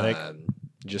like Dramatic?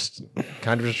 Just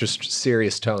kind of just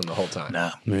serious tone the whole time. No.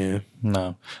 Man.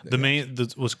 No.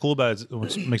 What's cool about it,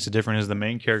 what makes it different is the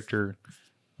main character,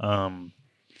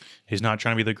 he's not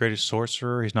trying to be the greatest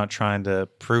sorcerer. He's not trying to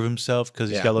prove himself because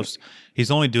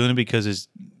he's only doing it because his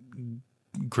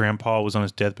grandpa was on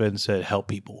his deathbed and said, help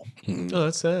people. Oh,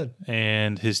 that's sad.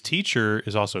 And his teacher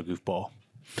is also a goofball.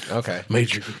 Okay.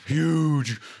 Major.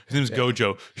 Huge. His name's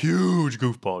Gojo. Huge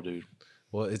goofball, dude.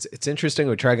 Well, it's interesting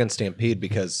with Trigun Stampede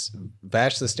because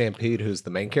Vash the Stampede, who's the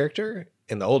main character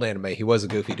in the old anime, he was a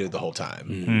goofy dude the whole time.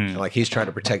 And, like he's trying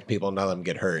to protect people and not let them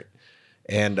get hurt.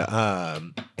 And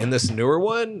in this newer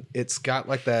one, it's got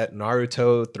like that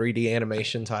Naruto 3D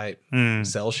animation type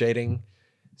cell shading.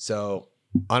 So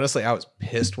honestly, I was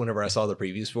pissed whenever I saw the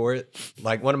previews for it.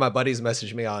 Like one of my buddies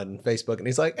messaged me on Facebook and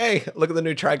he's like, "Hey, look at the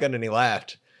new Trigun," and he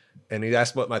laughed. And he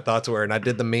asked what my thoughts were, and I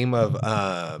did the meme of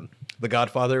The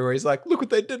Godfather where he's like, "Look what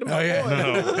they did to my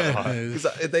boy." 'Cause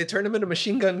they turned him into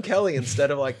Machine Gun Kelly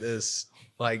instead of like this,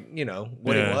 like, you know,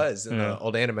 what he was in the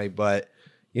old anime. But,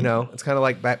 you know, it's kind of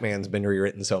like Batman's been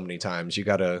rewritten so many times. You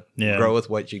got to grow with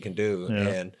what you can do. Yeah.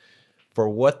 And for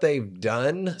what they've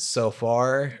done so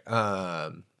far,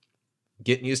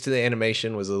 getting used to the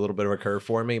animation was a little bit of a curve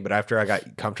for me. But after I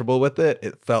got comfortable with it,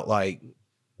 it felt like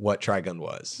what Trigun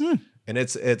was. And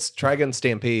it's Trigun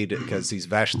Stampede because he's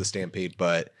Vash the Stampede,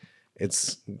 but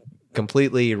it's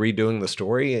completely redoing the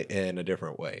story in a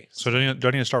different way. So do I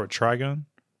need to start with Trigun?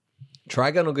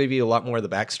 Trigun will give you a lot more of the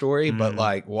backstory, but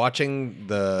like watching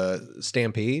the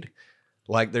Stampede,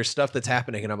 like there's stuff that's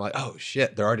happening and I'm like, oh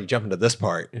shit, they're already jumping to this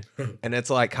part. And it's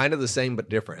like kind of the same but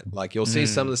different. Like you'll see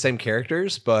some of the same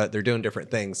characters, but they're doing different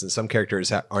things and some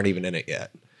characters aren't even in it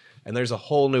yet. And there's a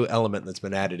whole new element that's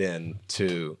been added in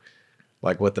to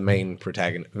like what the main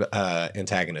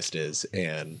antagonist is,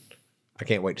 and I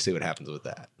can't wait to see what happens with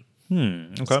that.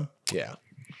 Okay. Yeah.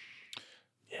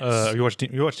 You watched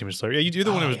Demon Slayer? Yeah, you're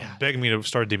the one who was begging me to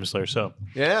start Demon Slayer. So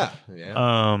Yeah.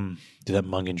 do that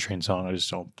Mugen Train song. I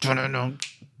just don't. Yeah.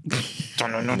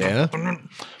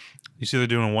 You see, they're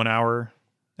doing a 1 hour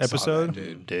episode,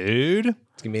 that, dude.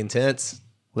 It's gonna be intense.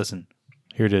 Listen,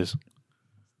 here it is.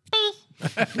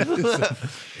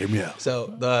 Hear me out.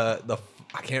 So the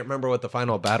I can't remember what the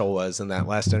final battle was in that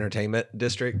last entertainment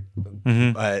district,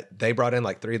 but they brought in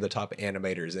like 3 of the top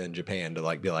animators in Japan to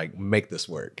like be like, make this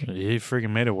work. He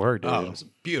freaking made it work, dude. Oh, it was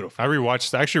beautiful. I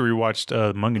actually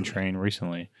rewatched Mugen Train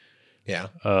recently. Yeah.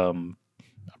 I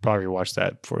probably rewatched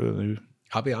that for the new.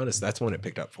 I'll be honest, that's when it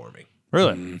picked up for me.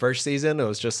 Really? First season, it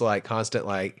was just like constant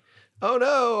like, oh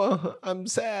no, I'm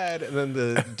sad. And then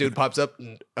the dude pops up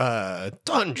and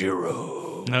Tanjiro.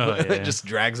 Oh, yeah. It just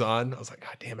drags on. I was like,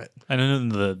 God damn it.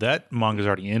 And then that manga's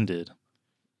already ended.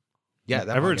 Yeah,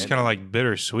 that I've heard it's kind of like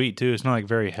bittersweet too. It's not like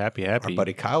very happy. our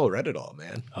buddy Kyle read it all,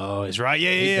 man. Oh, he's right.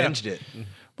 Yeah, He yeah. binged it.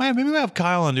 Man, maybe we'll have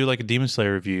Kyle and do like a Demon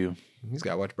Slayer review. He's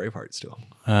got to watch Braveheart still.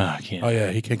 I can't. Oh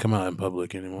yeah, he can't come out in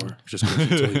public anymore. Just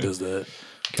until he does that.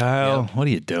 Kyle, what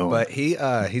are you doing? But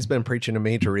he's been preaching to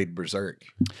me to read Berserk.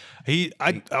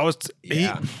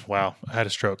 Wow, I had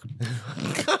a stroke.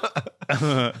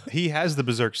 He has the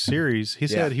Berserk series. He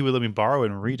said he would let me borrow it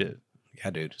and read it.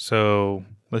 Yeah, dude. So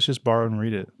let's just borrow and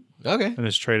read it. Okay. And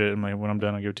just trade it. And when I'm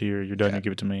done, I'll give it to you. Or you're done, you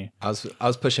give it to me. I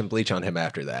was pushing Bleach on him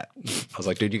after that. I was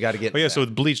like, dude, you got to get. Oh yeah, so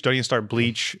with Bleach, don't you start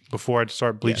Bleach before I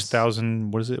start Bleach? Yes.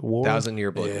 1000. What is it? War.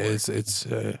 1,000-year blood. Yeah, War. it's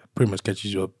pretty much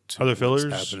catches you up to Other what's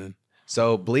fillers? happening.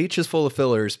 So Bleach is full of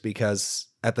fillers because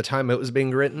at the time it was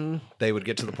being written, they would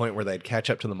get to the point where they'd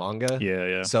catch up to the manga.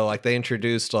 Yeah. So like they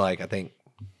introduced like I think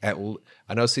I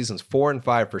know seasons 4 and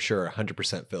 5 for sure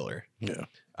 100% filler. Yeah.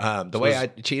 The way I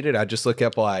cheated, I just look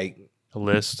up like A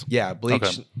list. Bleach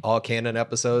Okay. all canon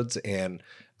episodes, and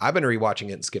I've been rewatching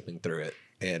it and skipping through it,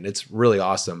 and it's really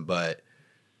awesome. But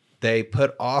they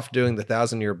put off doing the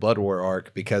 1,000-year Blood War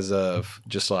arc because of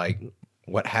just like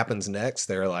what happens next.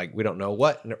 They're like, we don't know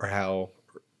what or how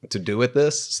to do with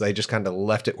this, so they just kind of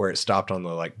left it where it stopped on the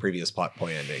like previous plot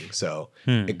point ending. So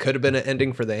it could have been an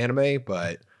ending for the anime,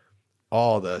 but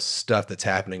all the stuff that's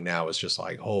happening now is just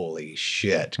like, holy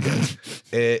shit. 'Cause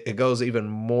it goes even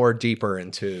more deeper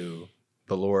into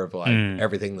the lore of like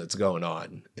everything that's going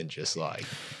on and just like,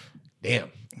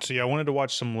 damn. So yeah, I wanted to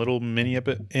watch some little mini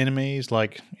animes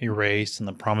like Erased and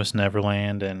The Promised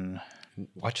Neverland and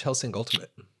Watch Hellsing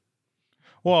Ultimate.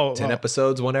 10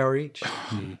 episodes, 1 hour each.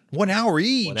 1 hour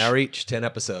each. 1 hour each, 10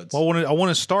 episodes. Well, I want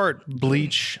to start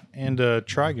Bleach and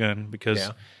Trigun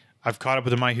because I've caught up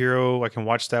with My Hero. I can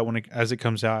watch that as it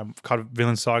comes out. I've caught up with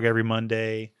Vinland Saga every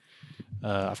Monday.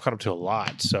 I've caught up to a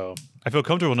lot, so I feel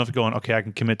comfortable enough going, okay, I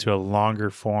can commit to a longer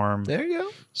form. There you go.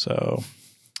 So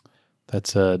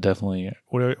that's definitely.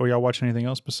 Are y'all watching anything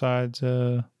else besides?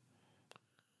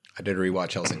 I did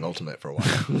rewatch Hellsing Ultimate for a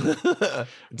while.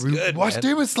 It's good. Watch Man.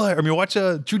 Demon Slayer. I mean, watch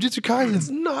Jujutsu Kaisen. It's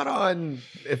not on.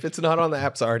 If it's not on the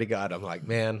apps I already got, I'm like,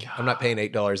 man, I'm not paying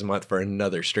 $8 a month for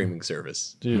another streaming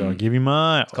service. Dude, I'll give you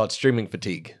mine. It's called streaming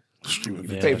fatigue. If you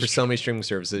pay for so many streaming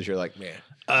services, you're like, man.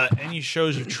 Any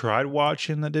shows you've tried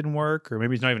watching that didn't work, or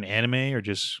maybe it's not even anime, or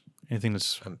just anything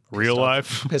that's real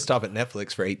life? Pissed off at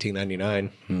Netflix for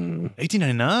 $18.99.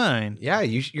 $18.99. Yeah,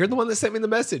 you're the one that sent me the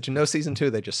message. And no season 2,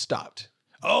 they just stopped.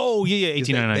 Oh yeah,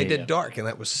 $18.99. They did Dark, and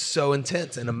that was so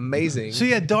intense and amazing. So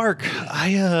yeah, Dark.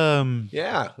 Yeah.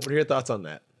 What are your thoughts on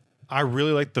that? I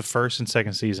really liked the first and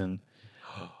second season.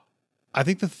 I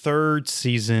think the third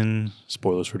season.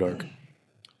 Spoilers for Dark.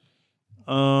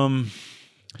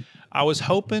 I was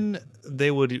hoping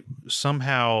they would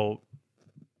somehow,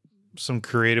 some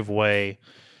creative way,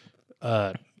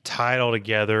 tie it all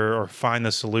together or find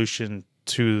the solution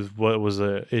to what was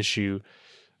the issue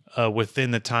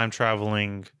within the time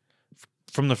traveling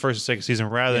from the first and second season,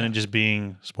 rather than it just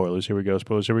being spoilers. Here we go.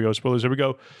 Spoilers. Here we go. Spoilers. Here we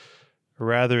go.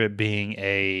 Rather it being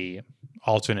a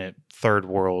alternate third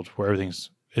world where everything's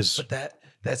is. But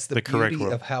that's the correct beauty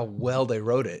world. of how well they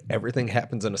wrote it. Everything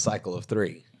happens in a cycle of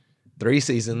 3. 3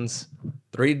 seasons,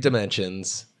 3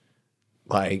 dimensions.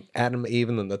 Like Adam, Eve,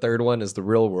 and then the third one is the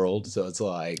real world. So it's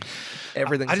like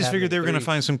everything. I just figured they were going to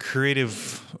find some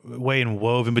creative way and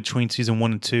wove in between season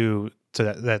 1 and 2 so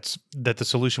that the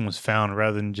solution was found,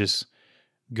 rather than just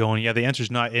going, yeah, the answer's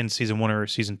not in season 1 or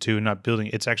season 2, not building.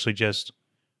 It's actually just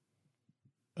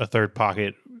a third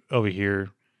pocket over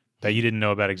here that you didn't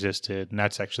know about existed, and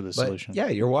that's actually the solution. Yeah,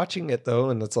 you're watching it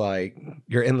though, and it's like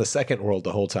you're in the second world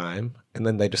the whole time, and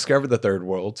then they discover the third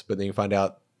world, but then you find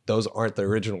out those aren't the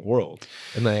original world,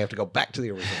 and then they have to go back to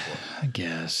the original world. I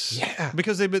guess. Yeah,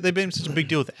 Because they've been such a big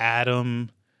deal with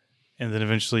Adam, and then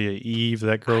eventually Eve,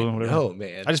 that girl, and whatever. Oh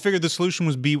man, I just figured the solution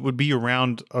would be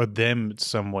around them in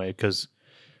some way, because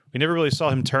we never really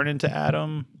saw him turn into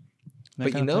Adam.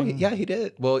 But you know, he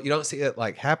did. Well, you don't see it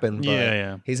like happen. But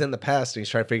Yeah. he's in the past, and he's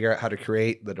trying to figure out how to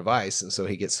create the device, and so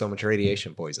he gets so much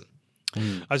radiation poison.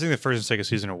 I think the first and second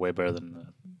season are way better than the.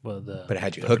 But it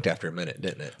had you hooked after a minute,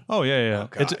 didn't it? Oh yeah. Oh,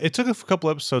 God. It took a couple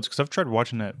episodes because I've tried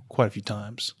watching that quite a few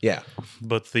times. Yeah,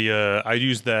 But I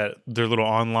used their little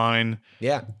online.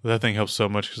 yeah. That thing helps so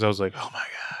much because I was like, oh my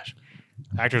gosh,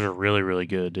 actors are really really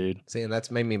good, dude. See, and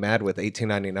that's made me mad with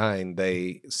 1899.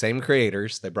 They same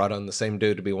creators. They brought on the same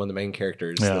dude to be one of the main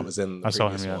characters that was in the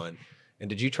previous one. And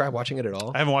did you try watching it at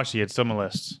all? I haven't watched it yet. It's on my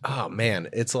list. Oh man,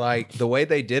 it's like the way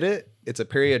they did it. It's a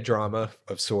period drama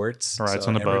of sorts. Right, it's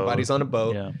on a boat. Everybody's on a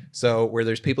boat. Yeah. So where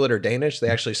there's people that are Danish, they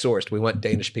actually sourced. We want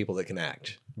Danish people that can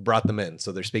act. Brought them in,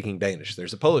 so they're speaking Danish.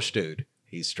 There's a Polish dude.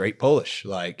 He's straight Polish.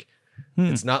 Like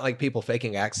it's not like people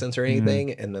faking accents or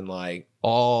anything. And then like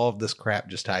all of this crap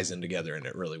just ties in together in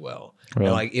it really well. Really?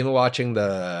 And like even watching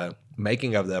the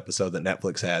making of the episode that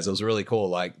Netflix has, it was really cool.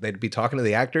 Like they'd be talking to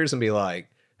the actors and be like,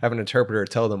 have an interpreter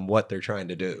tell them what they're trying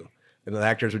to do. And the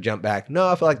actors would jump back. No,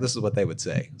 I feel like this is what they would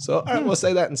say. So all right, we'll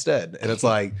say that instead. And it's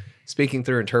like speaking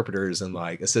through interpreters and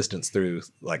like assistants through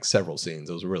like several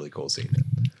scenes. It was really cool seeing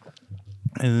it.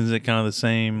 And is it kind of the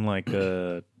same like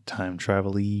time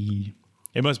travel-y?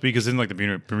 It must be because it's in like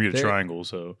the Bermuda Triangle.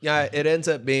 So Yeah, it ends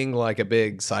up being like a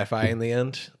big sci-fi in the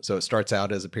end. So it starts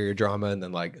out as a period drama and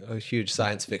then like a huge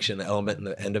science fiction element in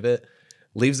the end of it.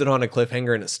 Leaves it on a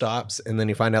cliffhanger and it stops, and then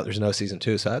you find out there's no season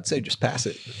 2. So I'd say just pass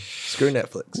it. Screw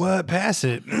Netflix. what? Pass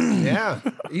it. Yeah.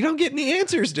 You don't get any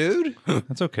answers, dude.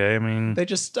 That's okay. I mean, They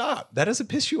just stop. That doesn't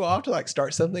piss you off to like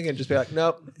start something and just be like,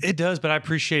 nope. it does, but I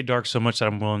appreciate Dark so much that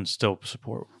I'm willing to still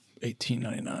support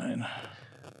 $18.99.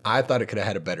 I thought it could have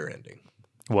had a better ending.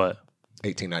 What?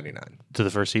 $18.99. To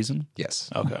the first season? Yes.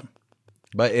 Okay.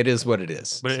 But it is what it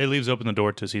is. But it leaves open the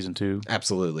door to season 2.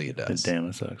 Absolutely it does. Damn,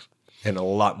 it sucks. And a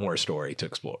lot more story to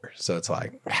explore. So it's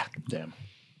like, Damn.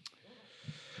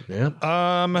 yeah.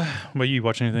 But you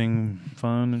watch anything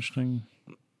fun, interesting?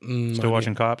 Still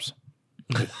watching Cops?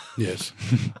 Yes,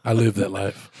 I live that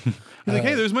life. You're like,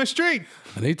 hey, there's my streak.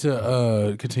 I need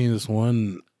to continue this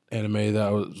one anime that I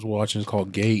was watching. It's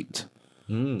called Gate.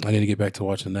 I need to get back to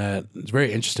watching that. It's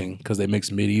very interesting because they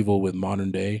mix medieval with modern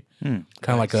day, kind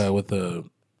of like with the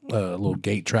little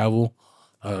gate travel.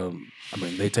 I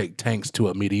mean, they take tanks to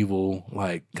a medieval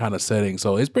like kind of setting,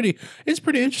 so it's pretty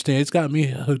interesting. It's got me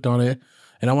hooked on it,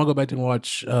 and I want to go back and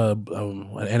watch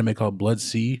an anime called Blood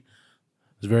Sea.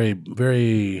 It's very,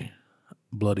 very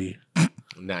bloody.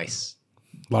 Nice.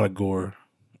 A lot of gore,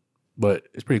 but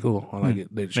it's pretty cool. I like it.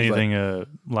 She's Anything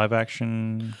live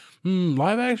action?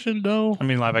 Live action? No. I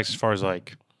mean, live action as far as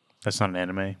like that's not an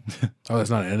anime. Oh, that's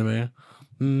not an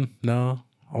anime. No.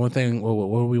 Only thing. What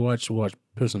did we watch? We watched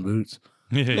Puss in Boots.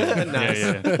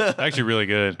 yeah. Actually, really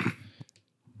good.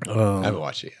 I haven't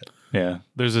watched it yet. Yeah,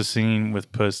 there's a scene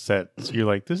with Puss that you're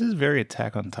like, this is very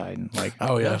Attack on Titan. Like,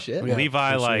 Oh yeah, shit. Yeah,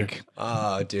 Levi for sure. like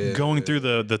Oh, dude. going through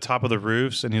the top of the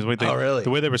roofs, and he's like, Oh, really? the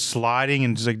way they were sliding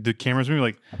and just like the cameras moving,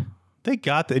 like they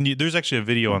got that. And there's actually a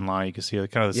video online you can see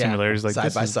kind of the similarities, like side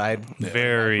this by is side.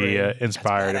 very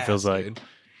inspired. It feels Badass, like.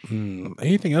 dude.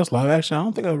 Anything else live action? I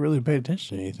don't think I really paid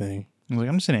attention to anything. I'm like,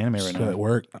 I'm just in anime right Just now. at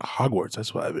work, Hogwarts.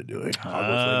 That's what I've been doing.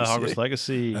 Hogwarts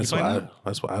Legacy. That's You playing what that?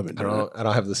 that's what I've been I doing.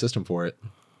 don't have the system for it.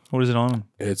 What is it on?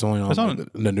 It's only on, It's on-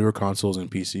 the newer consoles and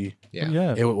PC.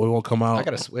 Yeah. It won't come out. I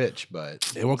got a Switch,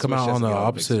 but It won't come Switch out on doesn't the get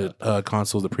all the big opposite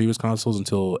consoles, the previous consoles,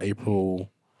 until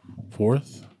April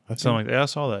 4th. I think. Something like that. Yeah, I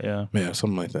saw that. Yeah, Yeah,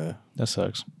 something like that. that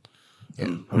sucks.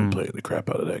 I've been playing the crap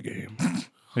out of that game. Have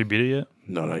you beat it yet?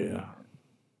 No, not yet.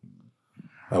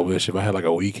 I wish if I had like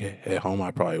a week at home,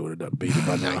 I probably would have beat it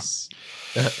by now. Nice.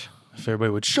 If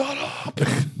everybody would shut up.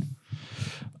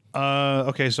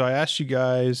 Okay, so I asked you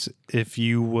guys if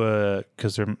you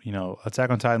because they're Attack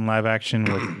on Titan live action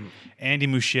with Andy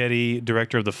Muschietti,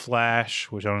 director of The Flash,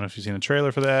 which I don't know if you've seen the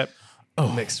trailer for that.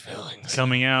 Mixed feelings.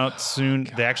 Coming out soon.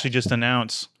 They actually just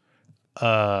announced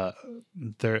the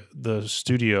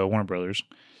studio Warner Brothers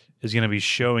is going to be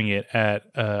showing it at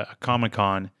a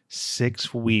Comic-Con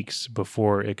 6 weeks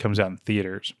before it comes out in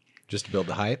theaters. Just to build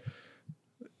the hype.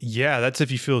 Yeah, that's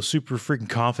if you feel super freaking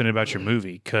confident about your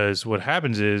movie. Because what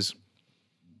happens is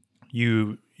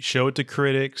you show it to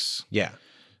critics Yeah.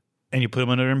 and you put them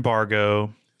under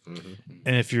embargo.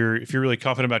 And if you're really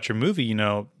confident about your movie,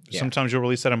 sometimes you'll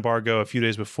release that embargo a few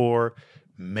days before,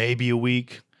 maybe a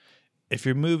week. If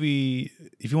your movie,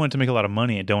 if you want it to make a lot of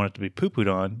money and don't want it to be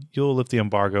poo-pooed on, you'll lift the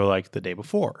embargo like the day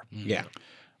before. Yeah.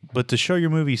 But to show your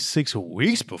movie 6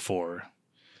 weeks before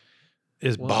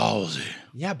is ballsy.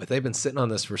 Yeah, but they've been sitting on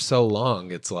this for so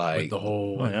long. It's like The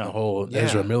whole Yeah.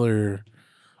 Ezra Miller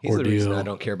he's the reason I ordeal.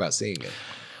 don't care about seeing it.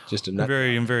 Just a nut.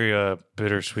 I'm very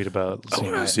bittersweet about I seeing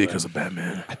want to that. see it because of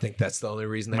Batman. I think that's the only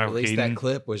reason they Michael released Keaton. that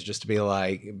clip was just to be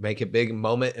like, make a big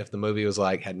moment if the movie was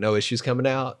like, had no issues coming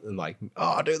out and like,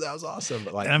 oh, dude, that was awesome.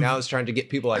 But like And I'm- now it's trying to get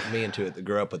people like me into it that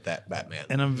grew up with that Batman.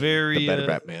 And I'm very the better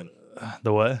Batman.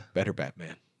 The what? Better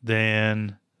Batman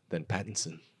Than than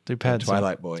Pattinson. Pattinson.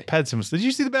 Twilight Boy. Pattinson was. Did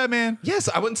you see the Batman? Yes,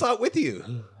 I went and saw it with you.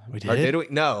 We Or did we?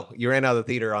 No, you ran out of the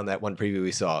theater on that one preview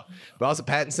we saw. But also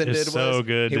Pattinson It's did so was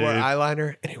good, he wore dude.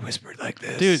 eyeliner and he whispered like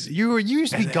this. Dude, you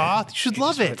used to be goth. You should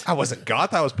love it. I wasn't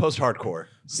goth. I was post-hardcore.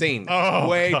 Scene. Oh,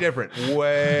 way God. different.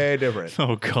 Way different.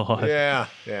 Oh God. Yeah.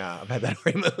 I've had that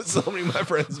argument with so many of my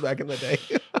friends back in the day.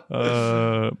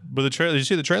 But the trailer. Did you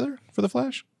see the trailer for the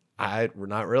Flash?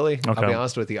 Not really. I'll Okay. be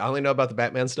honest with you. I only know about the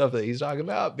Batman stuff that he's talking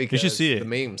about because see it. the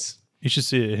memes. You should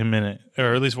see him in it,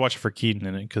 or at least watch it for Keaton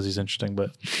in it because he's interesting.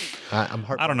 But I'm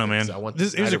I don't know, man. I want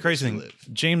Here's the Snyderverse crazy to thing. live.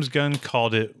 James Gunn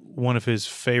called it one of his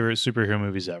favorite superhero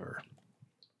movies ever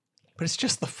But it's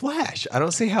just the Flash. I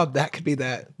don't see how that could be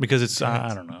that. because it's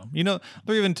I don't know.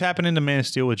 They're even tapping into Man of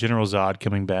Steel with General Zod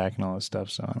coming back and all that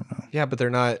stuff. So I don't know. Yeah, but they're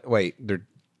not. Wait, they're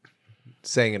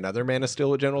saying another Man of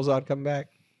Steel with General Zod coming back?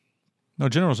 No,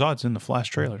 General Zod's in the Flash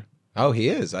trailer. Oh, he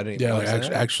is. I didn't even Yeah, like notice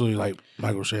that. actually, like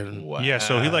Michael Shannon. Wow. Yeah,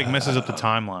 so he like messes up the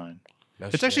timeline. No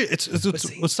It's shit. actually it's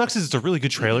see- what sucks is it's a really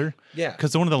good trailer. Yeah.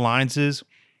 Because one of the lines is,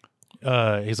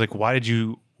 he's like, why did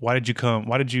you what did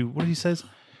he says?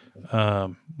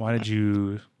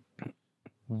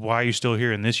 Why are you still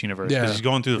here in this universe? Because Yeah. he's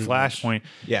going through the Flashpoint.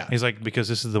 Yeah. He's like, because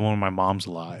this is the one where my mom's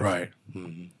alive. Right.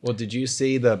 Well, did you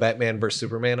see the Batman vs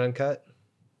Superman uncut?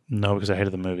 No, because I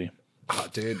hated the movie. Oh,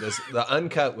 dude, the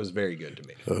uncut was very good to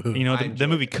me. The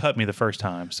movie cut me the first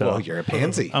time. So Well, you're a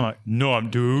pansy. I'm like, no, I'm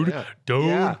dude. Yeah. Dude.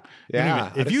 Yeah.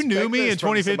 Yeah. If I'd you knew expect me this in from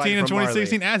somebody 2015 and from Marley.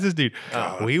 2016, ask this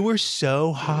dude. We were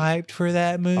so hyped for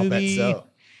that movie. I'll bet so.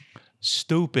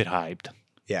 Stupid hyped.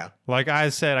 Yeah. Like I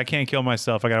said, I can't kill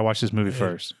myself. I got to watch this movie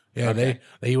first. Yeah,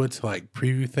 they went to like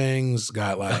preview things.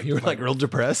 Got like You were like real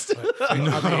depressed.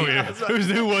 Oh yeah,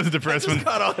 who wasn't depressed when?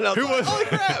 Got on and I was Who like, was? holy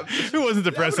crap. Who wasn't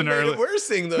depressed in That would've made early? it worse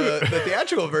seeing the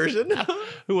theatrical version.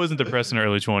 Who wasn't depressed in their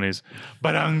early 20s?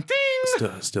 But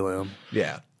ding. still am.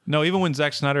 Yeah. No, even when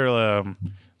Zack Snyder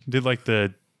did like they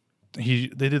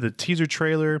did the teaser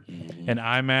trailer in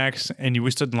IMAX, and you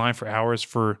stood in line for hours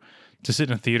to sit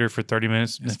in a theater for 30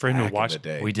 minutes and for him back to in watch. the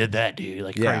day. We did that, dude.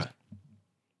 Like Yeah. crazy.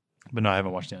 But no, I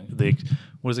haven't watched it.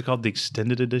 What is it called? The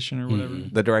extended edition or whatever?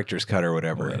 The director's cut or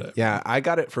whatever. Yeah, I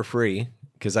got it for free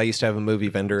because I used to have a movie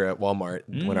vendor at Walmart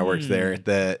when I worked there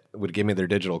that would give me their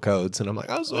digital codes, and I'm like,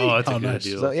 oh, sweet. Oh, that's a good nice.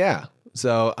 deal. So yeah.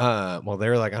 So well, they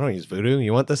were like, I don't use Voodoo.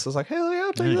 You want this? I was like, hell yeah,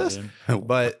 I'll take this.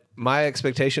 But my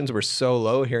expectations were so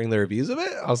low hearing the reviews of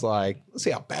it. I was like, let's see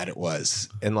how bad it was,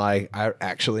 and like I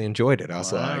actually enjoyed it. I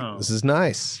was like, this is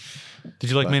nice.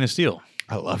 Did you like Man of Steel?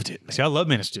 I loved it. See, I love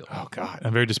Man of Steel. Oh God.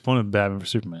 I'm very disappointed with Batman for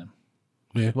Superman.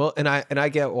 Yeah. Well, and I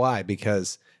get why,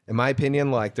 because in my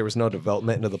opinion, like there was no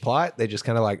development into the plot. They just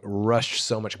kind of like rushed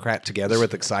so much crap together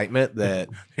with excitement that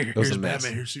it was Here's a mess.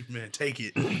 Batman, here's Superman. Take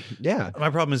it. Yeah. My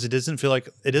problem is it doesn't feel like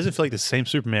the same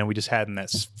Superman we just had in that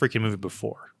freaking movie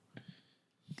before.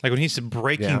 Like when he's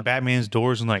breaking Batman's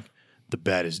doors and like the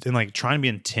bat is and like trying to be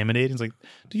intimidating. It's like,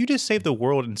 do you just save the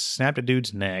world and snapped a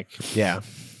dude's neck? Yeah.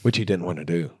 Which he didn't want to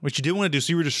do. Which you didn't want to do, so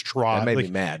you were distraught. That made like,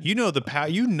 me mad. You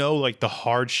know like the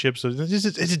hardships. It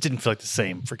just didn't feel like the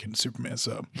same freaking Superman.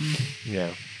 So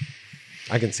Yeah.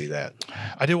 I can see that.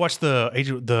 I did watch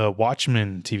the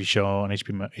Watchmen TV show on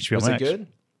HBO Was Max. it good?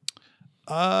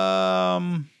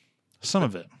 Some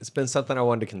of it. It's been something I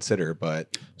wanted to consider,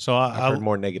 but So I've heard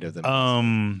more negative than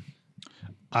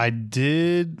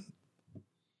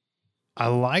I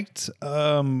liked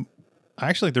I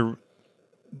actually like the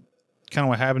kind of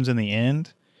what happens in the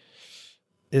end.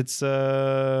 It's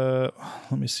let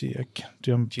me see. I'm Did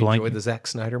you blanking. enjoy the Zack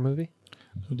Snyder movie?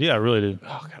 Yeah, I really do.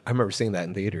 Oh God, I remember seeing that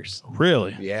in theaters.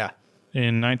 Really? Yeah.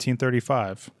 In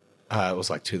 1935. It was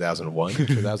like 2001,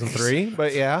 2003,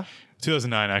 but yeah.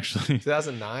 2009 actually.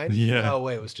 2009? Yeah. Oh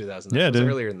wait, it was 2009. Yeah, it was dude.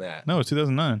 earlier than that. No, it was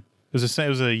 2009. It was the same. It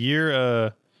was a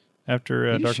year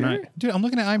after Dark sure? Knight. Dude, I'm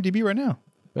looking at IMDb right now.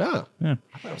 Yeah. Yeah.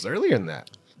 I thought it was earlier than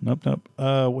that. Nope.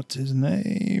 What's his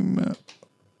name?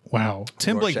 Wow.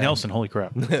 Tim Blake Rorschach. Nelson. Holy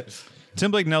crap.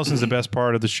 Tim Blake Nelson's the best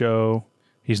part of the show.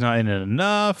 He's not in it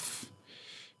enough,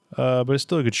 but it's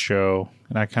still a good show,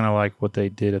 and I kind of like what they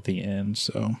did at the end.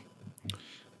 So,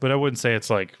 but I wouldn't say it's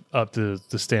like up to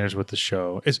the standards with the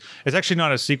show. It's actually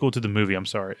not a sequel to the movie. I'm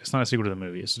sorry, it's not a sequel to the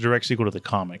movie. It's a direct sequel to the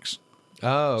comics.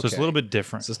 Oh, okay. So it's a little bit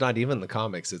different. So it's not even the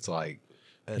comics. It's like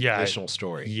an additional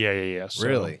story. Yeah. So,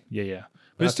 Really? Yeah.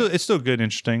 But it's still good and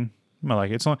interesting. I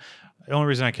like it. It's only, the only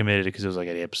reason I committed it because it was like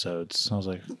 8 episodes. I was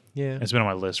like, Yeah. it's been on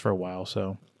my list for a while.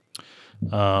 So,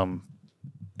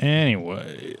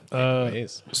 anyway,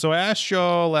 Anyways. so I asked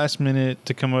y'all last minute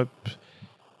to come up.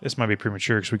 This might be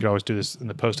premature because we could always do this in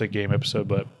the post-game episode,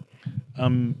 but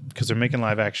because they're making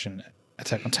live action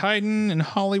Attack on Titan in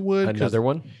Hollywood. Another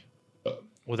one?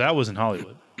 Well, that was in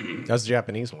Hollywood. That's the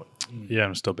Japanese one. Yeah,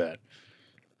 I'm still bad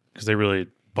because they really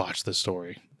botched the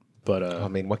story. But I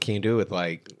mean, what can you do with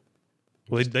like?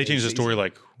 well, they changed the story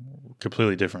like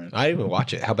completely different. I didn't even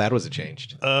watch it. How bad was it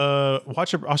changed?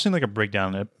 Watch I'll send like a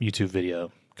breakdown a YouTube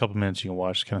video, a couple minutes you can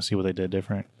watch, kind of see what they did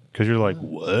different. Because you're like,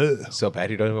 what? So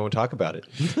bad you don't even want to talk about it.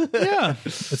 Yeah,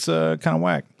 it's kind of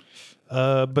whack.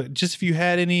 But just if you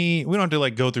had any, we don't have to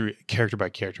like go through character by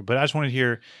character, but I just wanted to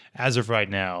hear, as of right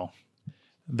now,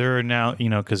 there are now,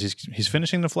 because he's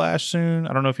finishing The Flash soon.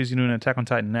 I don't know if he's going to do an Attack on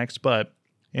Titan next, but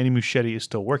Andy Muschietti is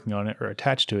still working on it or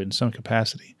attached to it in some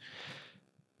capacity.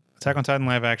 Attack on Titan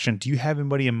live action. Do you have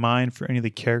anybody in mind for any of the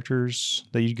characters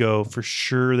that you go for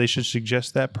sure they should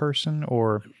suggest that person,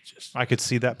 or I could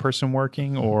see that person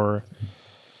working, or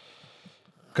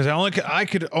because I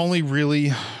could only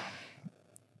really.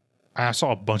 I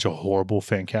saw a bunch of horrible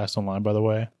fan cast online, by the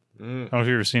way. I don't know if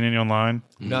you've ever seen any online.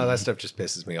 No, that stuff just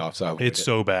pisses me off. So I avoid It's it.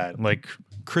 so bad. Like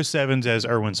Chris Evans as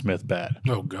Erwin Smith, bad.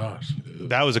 Oh gosh.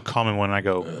 That was a common one. I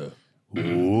go,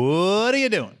 what are you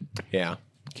doing? Yeah.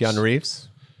 Keanu Reeves.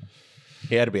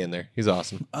 He had to be in there. He's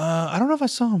awesome. I don't know if I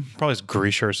saw him. Probably as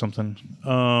Grisha or something.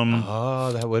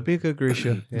 Oh, that would be a good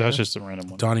Grisha. Yeah. That's just a random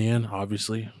one. Donnie Yen,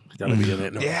 obviously. Gotta be in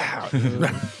it. No.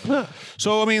 Yeah.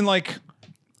 So I mean, like,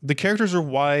 the characters are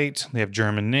white. They have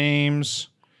German names.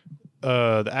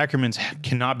 The Ackermans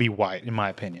cannot be white, in my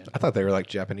opinion. I thought they were like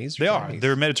Japanese. Or They are. Chinese.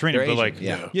 They're Mediterranean, They're but like,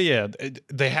 Asian, yeah.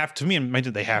 They have to me.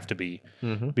 Imagine they have to be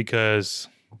because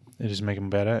it just make them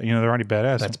badass. They're already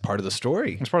badass. That's part of the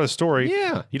story. That's part of the story.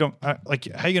 Yeah. You don't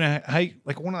like how you gonna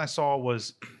like one I saw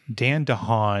was Dan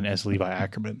DeHaan as Levi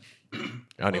Ackerman. I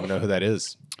don't even know who that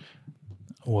is.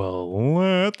 Well,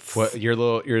 let's What your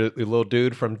little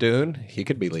dude from Dune? He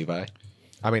could be Levi.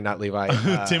 I mean, not Levi.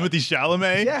 Timothy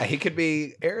Chalamet. Yeah, he could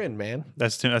be Aaron, man.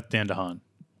 That's Dan DeHaan.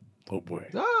 Oh boy.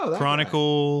 Oh, that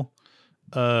Chronicle.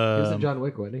 guy. He was in John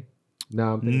Wick, wasn't he?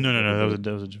 No, I'm thinking- No.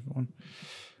 That was a different one.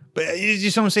 But you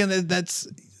just what I'm saying. That's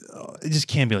it. Just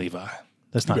can't be Levi.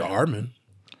 That's not Be it. Armin.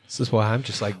 This is why I'm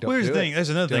just like, don't Well, here's do the thing. it. There's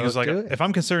another thing. Don't Is like do it. if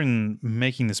I'm considering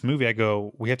making this movie, I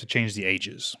go, we have to change the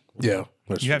ages. Yeah.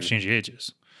 That's You have to true. change the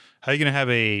ages. How are you gonna have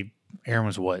Aaron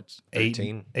was what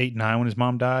 13. 8, 9 when his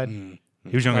mom died?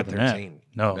 He was younger About than that. 13.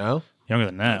 No, No? younger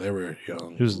than that. They were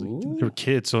young. They were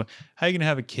kids. So how are you gonna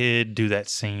have a kid do that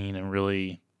scene and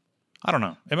really? I don't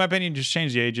know. In my opinion, just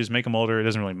change the ages, make them older. It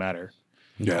doesn't really matter.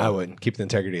 Yeah. I wouldn't. Keep the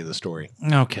integrity of the story.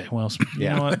 Okay, well, you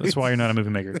Yeah. know what? That's why you're not a movie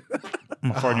maker. I'm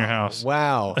gonna fart in your house.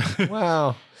 Wow.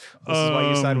 Wow. This is why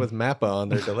you side with Mappa on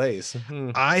their delays.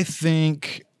 I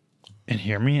think, and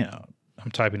hear me out. I'm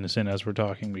typing this in as we're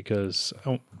talking because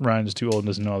Ryan is too old and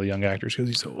doesn't know all the young actors because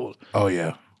he's so old. Oh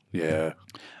yeah. Yeah.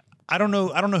 I don't know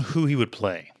who he would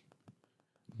play,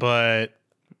 but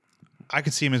I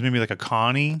could see him as maybe like a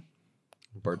Connie.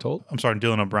 Bertolt? I'm sorry,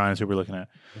 Dylan O'Brien is who we're looking at.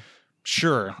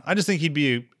 Sure. I just think he'd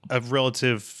be a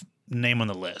relative name on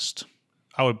the list.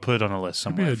 I would put it on a list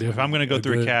somewhere. If I'm going to go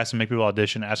through a cast and make people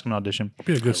audition, ask them to audition.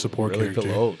 Be a good support Really character.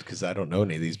 feel old because I don't know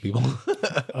any of these people.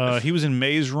 He was in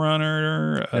Maze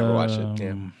Runner. Never watched it.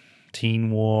 Yeah.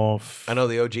 Teen Wolf. I know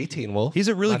the OG Teen Wolf. He's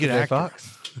a really good Michael J. actor.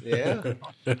 Fox. Yeah.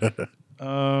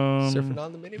 Surfing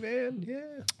on the minivan.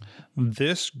 Yeah.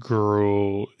 This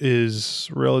girl is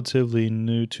relatively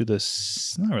new to the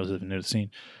not relatively new to the scene.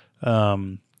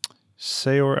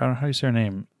 Sayor, I don't know how you say her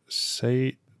name.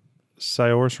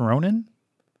 Saoirse Ronan.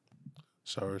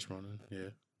 Saoirse Ronan. Yeah.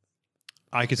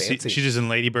 I could Fancy. see she's just in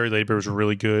Lady Bird. Lady Bird was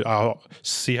really good. I'll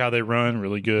see how they run.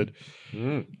 Really good.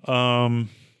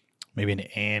 Maybe an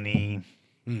Annie.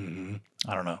 Mm-hmm.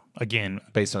 I don't know. Again,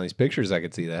 Based on these pictures, I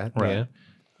could see that. Right.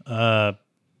 Yeah.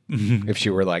 If she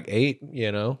were like 8,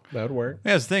 that would work.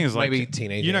 yeah. The thing is, like, Maybe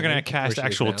teenage you're not going Annie, to cast where she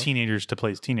is actual now. teenagers to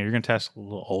play teenagers. You're going to cast a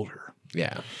little older.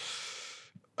 Yeah.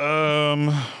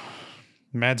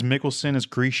 Mads Mikkelsen is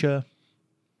Grisha.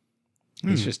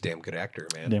 He's just a damn good actor,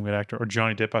 man. Damn good actor. Or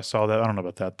Johnny Depp. I saw that. I don't know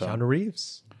about that though. Keanu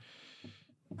Reeves.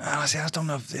 I just don't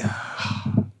know if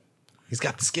He's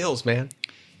got the skills, man.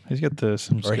 he's got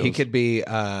some Or skills. he could be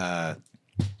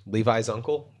Levi's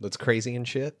uncle that's crazy and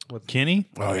shit. With Kenny.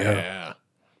 Oh yeah.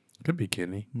 Could be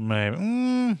Kenny. Maybe.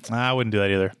 I wouldn't do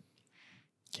that either.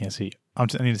 Can't see. I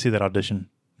need to see that audition.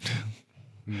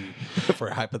 for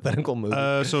a hypothetical movie.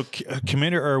 So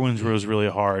Commander Irwin's was really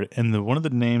hard, and one of the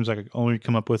names I could only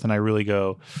come up with, and I really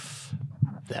go,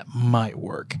 that might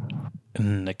work,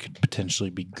 and that could potentially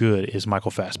be good, is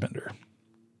Michael Fassbender.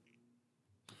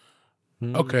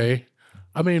 Okay.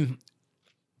 I mean,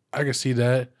 I can see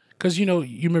that. Because, you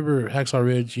remember Hacksaw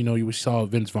Ridge, you saw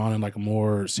Vince Vaughn in like a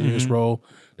more serious role.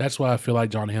 That's why I feel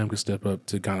like John Hamm could step up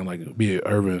to kind of like be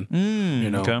Irvin,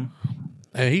 Okay.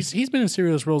 And he's been in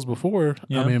serious roles before.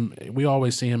 Yeah. I mean, we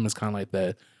always see him as kind of like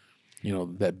that,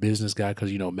 that business guy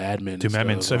because, Mad Men. Dude, Mad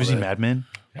Men. So have you seen Mad Men?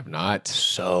 I'm not.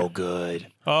 So good.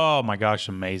 Oh my gosh,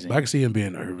 amazing. But I can see him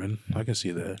being Irvin. I can see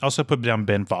that. Also put down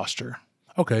Ben Foster.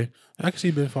 Okay. I can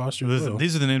see Ben Foster. as well.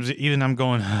 These are the names. Even I'm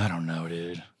going, I don't know,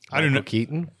 dude. I don't know. Michael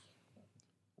Keaton.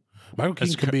 Michael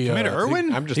Keaton could be Commander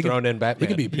Irwin? I'm just he could- throwing in He could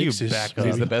could be You Pixies. back up.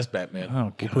 He's the best Batman. Oh, We'll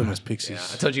God. put him as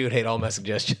Pixies. I told you you'd hate all my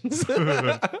suggestions.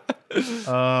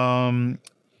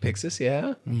 Pixis,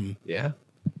 yeah. Yeah.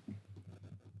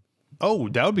 Oh,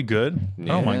 that would be good. I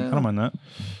don't mind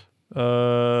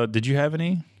that. Did you have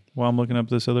any while I'm looking up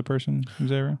this other person,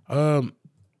 Xavier?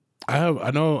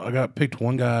 I know I got picked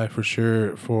one guy for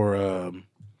sure for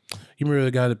you remember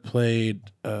the guy that played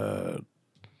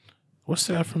what's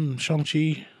that from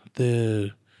Shang-Chi?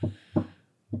 The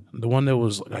one that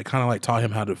was like kind of like taught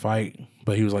him how to fight,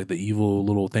 but he was like the evil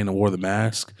little thing that wore the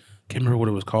mask. Can't remember what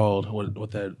it was called.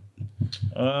 What that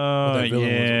Yeah, villain's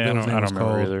name I was don't remember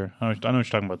called. either. I know what you're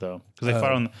talking about though, because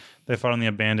they fought on the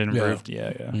abandoned Yeah. roof.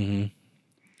 Yeah, yeah. Mm-hmm.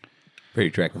 Pretty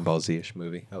Dragon Ball Z-ish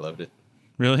movie. I loved it.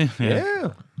 Really?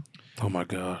 Yeah. Oh my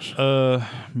gosh.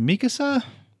 Mikasa?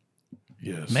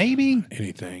 Yes. Maybe.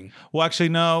 Anything. Well, actually,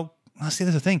 no. See,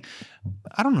 there's the thing.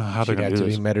 I don't know how they're She'd gonna have do to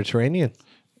this. be Mediterranean.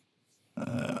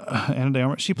 Anna de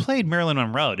Armas. She played Marilyn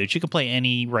Monroe, dude. She could play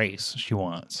any race she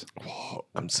wants.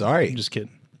 I'm sorry. I'm just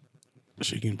kidding.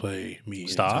 She can play me.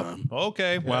 Stop. anytime.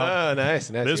 Okay. Well, Oh, nice.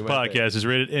 this You went there. podcast is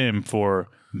rated M for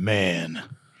man.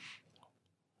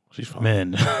 She's fine.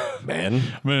 Men. Man.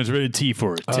 Man, it's rated T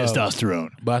for testosterone.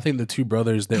 But I think the two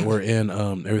brothers that were in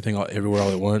Everything Everywhere All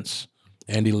at Once,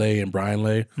 Andy Lay and Brian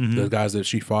Lay, the guys that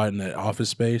she fought in that Office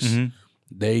Space,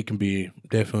 they can be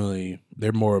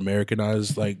they're more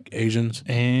Americanized like Asians.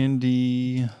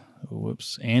 Andy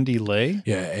Lay.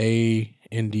 Yeah,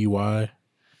 Andy Le.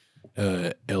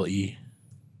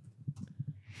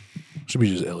 Should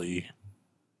be just Le.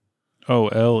 Oh,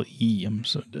 L-E. I'm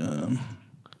so dumb.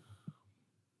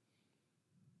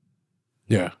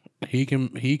 Yeah, he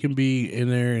can be in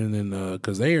there, and then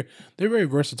because they're very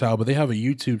versatile, but they have a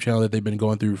YouTube channel that they've been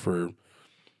going through for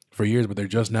years, but they're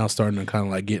just now starting to kind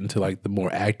of like get into like the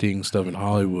more acting stuff in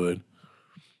Hollywood,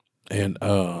 and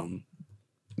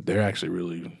they're actually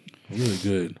really Really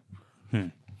good.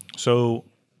 So,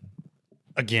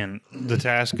 again, the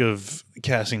task of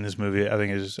casting this movie, I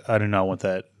think, is I do not want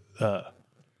that. I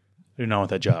do not want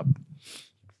that job.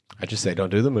 I just say don't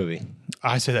do the movie.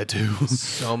 I say that too.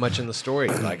 So much in the story.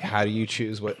 Like, how do you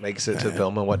choose what makes it to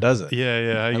film and what doesn't?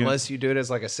 yeah. Unless you do it as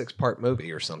like a 6-part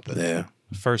movie or something. Yeah.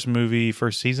 First movie,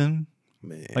 first season.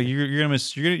 Man. Like you're gonna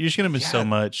miss. You're just gonna miss so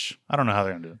much. I don't know how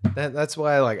they're gonna do it. That's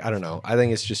why, like, I don't know. I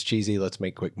think it's just cheesy. Let's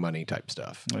make quick money type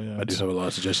stuff. I do have a lot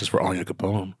of suggestions for Anya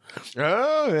Capone.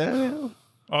 Oh yeah,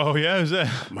 Oh yeah, who's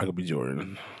that? Michael B.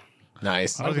 Jordan.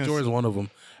 nice. Michael Jordan's one of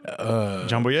them.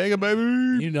 John Boyega,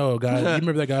 baby. You know, a guy. You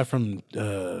remember that guy from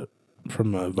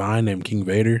Vine named King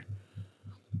Vader?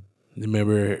 You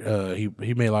remember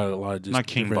he made a lot of just Not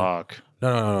King different- Bach.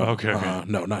 No. Okay.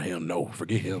 No, not him. No,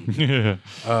 forget him. Yeah.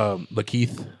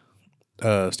 Lakeith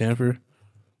Stanford.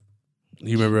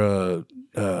 You remember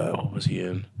what was he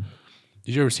in?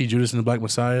 Did you ever see Judas and the Black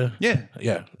Messiah? Yeah.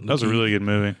 Yeah. That was a really good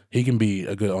movie. He can be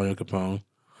a good Anya Capone.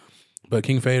 But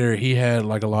King Vader, he had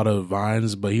like a lot of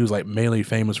vines, but he was like mainly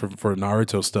famous for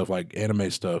Naruto stuff, like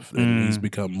anime stuff. And he's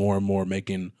become more and more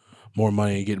making more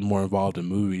money and getting more involved in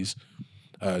movies.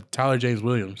 Tyler James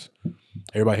Williams.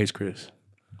 Everybody hates Chris.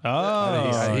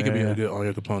 Oh, He could be a good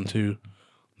Anya Capone too.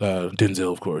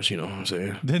 Denzel, of course, you know what I'm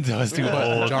saying. Denzel's too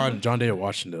old. John David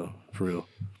Washington, though, for real.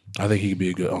 I think he could be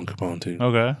a good Anya Capone too.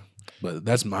 Okay. But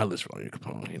that's my list for Anya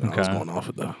Capone. You know, I was Okay. going off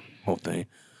of the whole thing.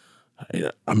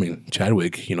 I mean,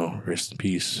 Chadwick, you know, rest in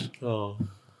peace. Oh,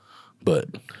 But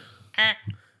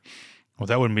Well,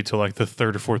 that wouldn't be till like the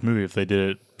third or fourth movie if they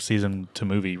did it season to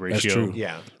movie ratio. true.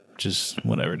 yeah. Just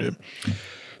whatever, dude.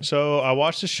 So I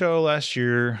watched a show last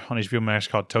year on HBO Max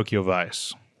called Tokyo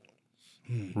Vice.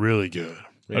 Really good.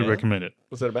 I'd Yeah. recommend it.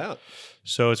 What's that about?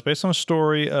 So it's based on a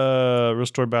story, real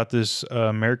story about this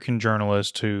American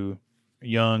journalist who,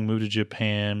 young, moved to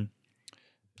Japan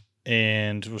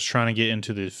and was trying to get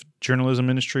into the journalism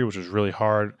industry, which was really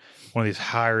hard. One of these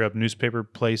higher up newspaper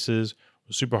places. It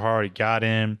was super hard. He got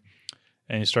in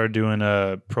and he started doing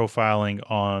profiling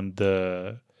on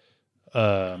the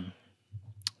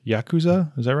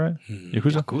Yakuza. Is that right?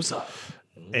 Yakuza? Yakuza.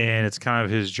 And it's kind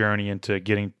of his journey into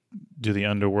getting to the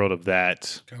underworld of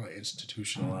that. kind of like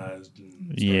institutionalized.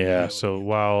 And Yeah. So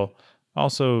while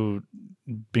also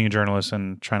being a journalist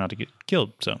and trying not to get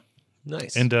killed. So,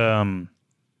 Nice. and,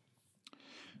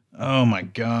 oh my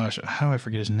gosh, how do I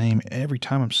forget his name every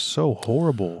time? I'm so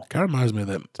horrible. Kind of reminds me of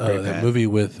that very that bad. movie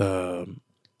with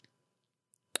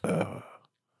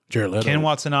Jared Leto. Ken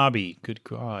Watanabe. Good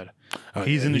God. Oh,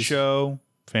 He's yeah, in the show.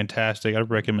 Fantastic. I'd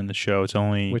recommend the show. It's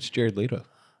only. Which Jared Leto?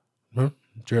 Huh?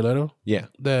 Jared Leto. Yeah.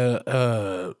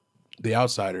 The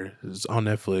Outsider is on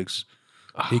Netflix.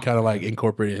 He kind of like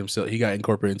incorporated himself. He got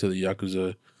incorporated into the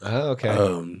Yakuza, Oh,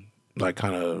 okay. like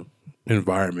kind of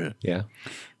environment. yeah.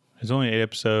 It's only 8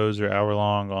 episodes. They're hour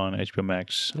long on HBO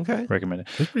Max. Okay. Recommend it.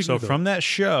 pretty So good, though. from that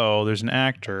show, there's an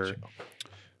actor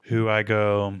who I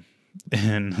go,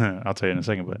 and I'll tell you in a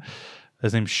second, but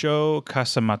his name's Sho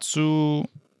Kasamatsu.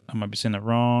 I might be saying that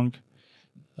wrong.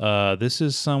 This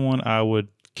is someone I would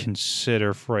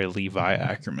consider for a Levi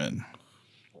Ackerman.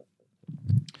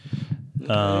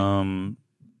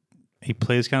 He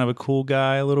plays kind of a cool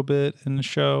guy a little bit in the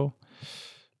show,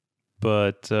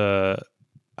 but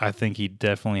I think he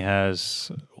definitely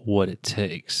has what it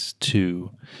takes to.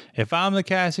 If I'm the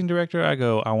casting director, I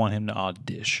go, I want him to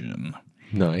audition.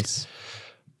 Nice.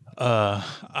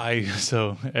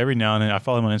 So every now and then I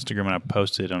follow him on Instagram and I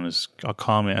post it on I'll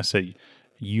comment. I say,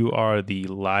 you are the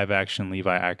live action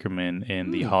Levi Ackerman in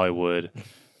the Hollywood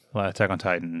Attack on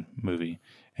Titan movie.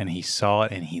 And he saw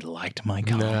it and he liked my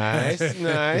comment. Nice.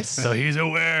 Nice. So he's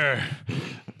aware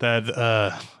that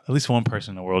at least one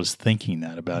person in the world is thinking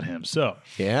that about him. So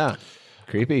Yeah.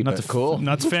 Creepy, not but to cool.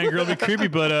 not to fangirl be creepy,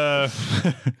 but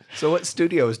So what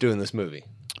studio is doing this movie?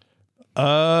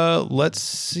 let's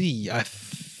see. I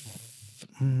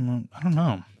don't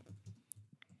know.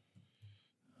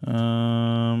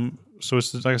 So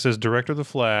it's like I said, it's director of The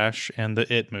Flash and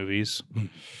the It movies.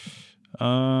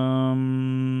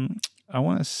 I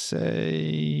want to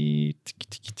say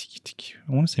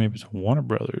maybe it's Warner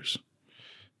Brothers,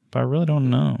 but I really don't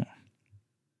know.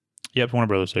 Yep, Warner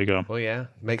Brothers. There you go. Well, yeah.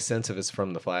 Makes sense if it's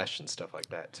from The Flash and stuff like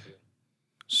that, too.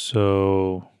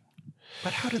 So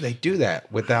But how do they do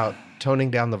that without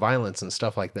toning down the violence and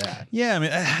stuff like that? yeah, I mean,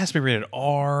 it has to be rated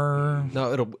R.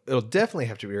 No, it'll definitely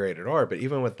have to be rated R. But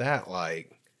even with that,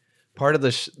 like, part of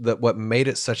what made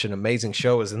it such an amazing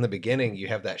show is in the beginning you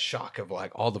have that shock of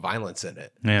like all the violence in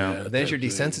it. Yeah. But then as you're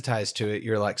desensitized to it,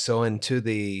 you're like so into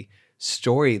the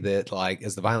story that like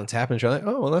as the violence happens, you're like,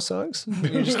 oh well, that sucks.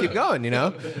 You just keep going,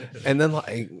 and then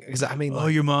because I mean,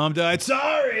 your mom died.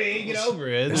 Sorry, get over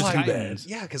it. It's like, too bad.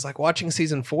 yeah, because like watching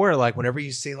season 4, like whenever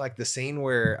you see like the scene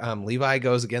where Levi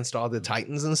goes against all the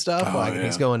Titans and stuff, and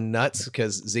he's going nuts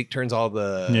because Zeke turns all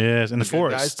the in the good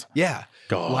forest. guys. Yeah,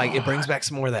 God. like it brings back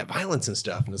some more of that violence and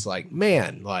stuff, and it's like,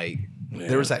 man, like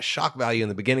there was that shock value in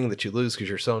the beginning that you lose because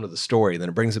you're so into the story, then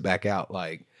it brings it back out.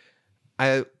 Like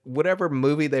whatever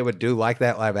movie they would do like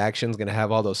that live action is going to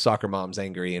have all those soccer moms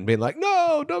angry and being like,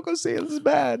 no, don't go see it. This is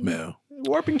bad. Yeah.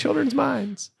 Warping children's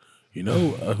minds. You know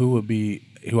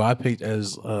who I picked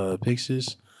as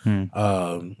Pixies?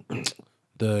 The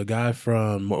guy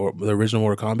from the original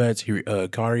Mortal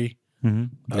Kombat, Kari.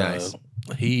 Nice.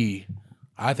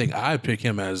 I think I pick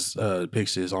him as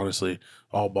Pixies, honestly.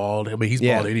 All bald. I mean, he's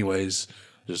bald anyways.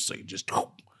 Just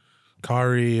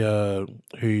Kari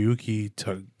Hiroyuki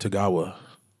Tagawa.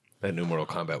 That new Mortal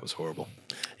Kombat was horrible.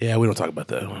 Yeah, we don't talk about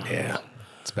that. Yeah.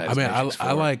 It's bad. I mean,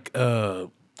 I like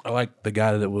the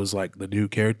guy that was like the new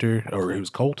character, or he was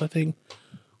Colt, I think.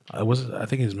 I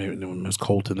think his name was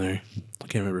Colt in there. I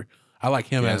can't remember. I like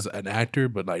him as an actor,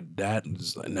 but like that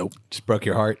is nope. Just broke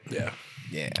your heart. Yeah.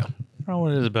 Yeah. I don't know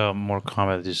what it is about Mortal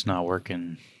Kombat just not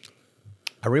working.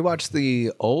 I rewatched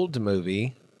the old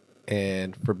movie,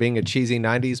 and for being a cheesy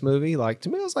 90s movie, like to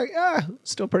me, it was like,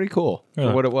 still pretty cool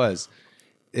for what it was.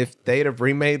 If they'd have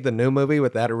remade the new movie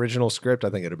with that original script, I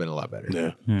think it'd have been a lot better.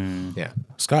 Yeah. Yeah.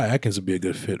 Scott Adkins would be a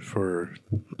good fit for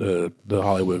the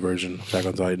Hollywood version of Attack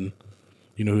on Titan.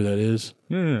 You know who that is?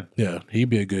 Yeah, he'd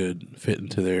be a good fit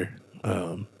into their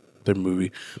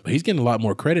movie. But he's getting a lot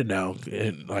more credit now,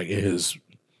 in his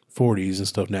 40s and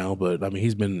stuff now. But I mean,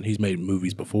 he's made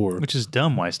movies before, Which is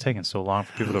dumb why it's taking so long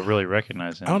for people to really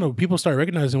recognize him. I don't know. People started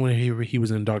recognizing when he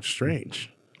was in Doctor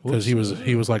Strange because he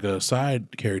was like a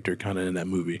side character kind of in that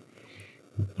movie.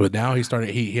 But now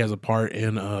he has a part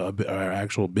in an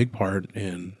actual big part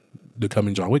in the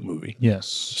coming John Wick movie. Yes.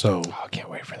 So I can't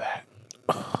wait for that.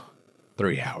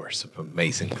 3 hours of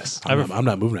amazingness. I'm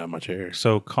not moving out of my chair.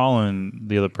 So Colin,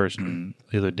 the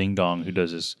other ding dong who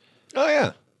does this Oh,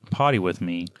 yeah. potty with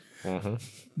me,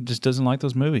 just doesn't like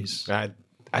those movies.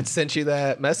 I'd sent you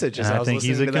that message as And I I was think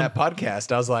he's listening to a that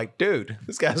podcast. I was like, dude,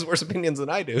 this guy has worse opinions than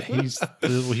I do. He's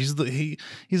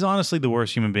honestly the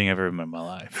worst human being I've ever met in my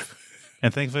life.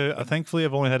 And thankfully,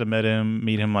 I've only had to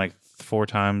meet him like 4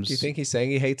 times. Do you think he's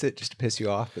saying he hates it just to piss you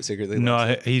off, but secretly No,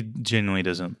 loves it? he genuinely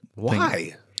doesn't.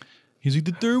 Why? He's like,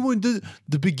 the third one,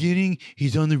 the beginning,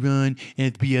 he's on the run, and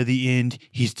at the end,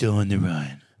 he's still on the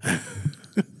run.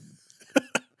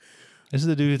 This is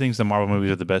the dude who thinks the Marvel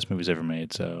movies are the best movies ever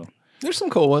made. So, There's some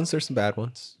cool ones. There's some bad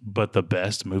ones. but the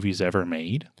best movies ever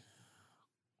made.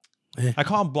 I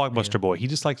call him Blockbuster Boy. He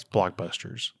just likes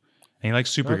blockbusters, and he likes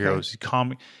superheroes.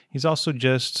 He's also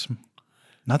just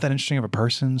not that interesting of a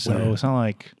person. So it's not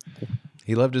like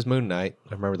He loved his Moon Knight.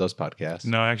 I remember those podcasts.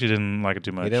 no, I actually didn't like it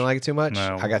too much. You didn't like it too much?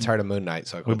 No. I got tired of Moon Knight,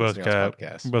 so I We quit both listening to his got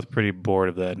podcast. we're both pretty bored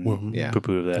of that and Yeah.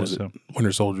 poo-poo of that. Was it So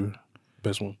Winter Soldier?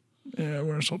 Best one. yeah,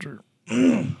 Winter Soldier.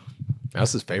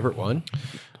 That's his favorite one.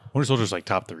 Winter Soldier's like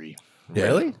top 3.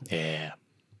 Really? Yeah.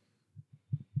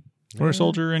 Winter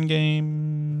Soldier,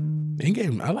 Endgame,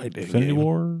 Endgame, I liked it. Infinity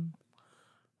War.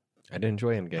 I did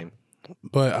enjoy Endgame.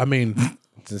 But I mean,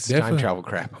 This time travel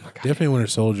crap. Oh my god. definitely Winter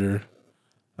Soldier.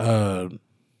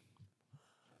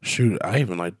 Shoot, I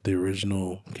even liked the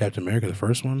original Captain America, the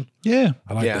first one. Yeah,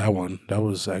 I liked Yeah. that one. That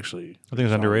was actually I think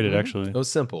it's underrated actually. It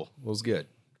was simple. It was good.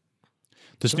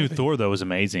 This new Thor though is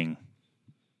amazing.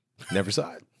 Never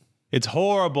saw it. It's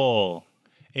horrible.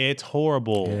 It's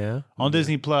horrible. Yeah. On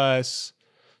Disney Plus,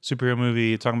 superhero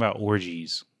movie talking about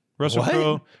orgies.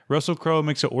 Russell Crowe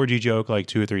makes an orgy joke like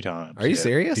 2 or 3 times. Are you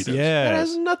serious? Yes. That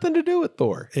has nothing to do with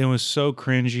Thor. It was so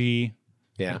cringy.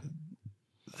 Yeah.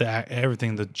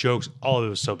 Everything, the jokes, all of it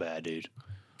was so bad, dude.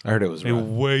 I heard it was It rough.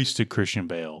 wasted Christian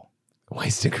Bale.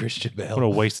 Wasted Christian Bale. What a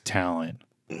waste of talent.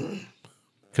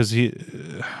 Because he,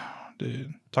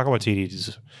 dude, talk about TD.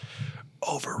 Just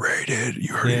overrated.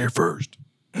 You heard it here first.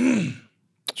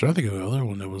 So I think of another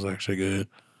one that was actually good.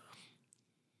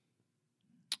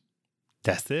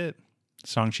 That's it.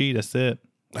 Shang-Chi, that's it.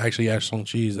 Actually, yeah,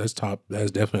 Shang-Chi's, that's top. That's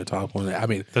definitely a top one. I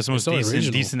mean, That's the most it's so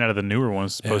original. decent out of the newer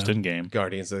ones post Endgame.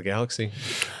 Guardians of the Galaxy.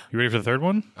 You ready for the third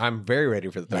one? I'm very ready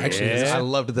for the third Actually, one. I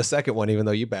loved the second one, even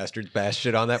though you bastards bashed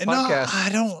it on that No, podcast. I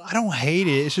don't hate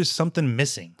it. It's just something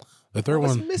missing. The third It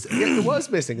was one, missing. Yeah, it was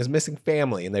missing. It was missing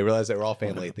family, and they realized they were all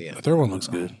family at the end. the third one looks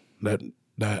good. That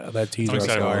teaser. I'm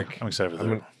excited. I saw. I'm excited for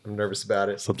that. I'm nervous about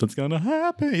it. Something's gonna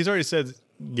happen. He's already said,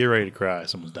 "Get ready to cry.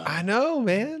 Someone's dying." I know,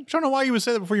 man. I don't know why you would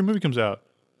say that before your movie comes out.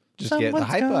 Just get the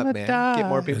hype up, man. Get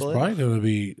more It's people in. probably going to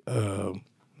be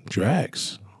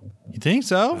Drax. You think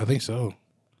so? I think so.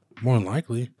 More than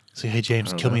likely. So, hey,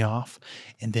 James, kill me off.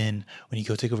 And then when you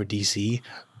go take over DC,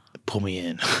 pull me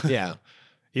in. Yeah.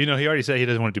 He already said he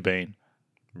doesn't want to do Bane.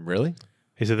 Really?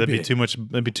 He said that'd be too much.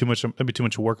 That'd be too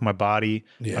much work on my body.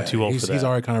 Yeah, I'm too old for that. He's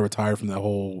already kind of retired from that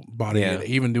whole body, and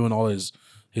even doing all his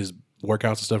workouts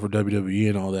and stuff for WWE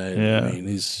and all that. Yeah. I mean,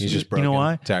 he's just broken. You know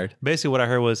why? Tired. Basically, what I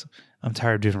heard was, I'm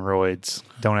tired of doing roids.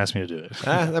 Don't ask me to do it.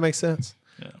 That makes sense.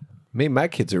 Yeah. Me and my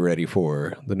kids are ready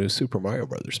for the new Super Mario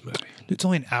Brothers movie. Dude, it's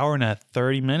only an hour and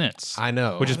 30 minutes. I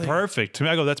know. Which is perfect. To me,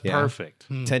 I go, that's perfect.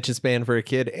 Attention span for a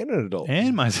kid and an adult.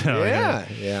 And myself.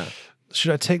 Yeah.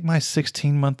 Should I take my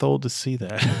 16-month-old to see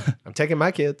that? I'm taking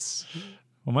my kids.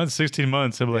 Well, mine's 16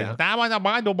 months. I'll be like, I want to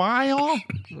buy the bio.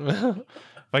 If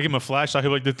I give him a flashlight,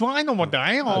 he'll be like, I don't want the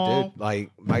Oh, dude.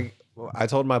 Like, I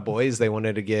told my boys they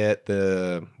wanted to get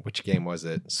which game was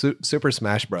it? Super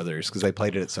Smash Brothers, because they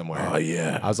played it somewhere. Oh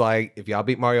yeah. I was like, if y'all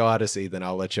beat Mario Odyssey, then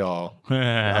I'll let y'all.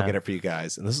 I'll get it. it for you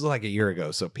guys. And this was like a year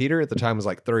ago. So Peter at the time was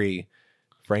like 3.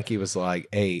 Frankie was like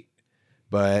 8.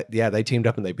 But yeah, they teamed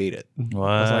up and they beat it. What?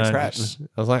 I was like, scratch.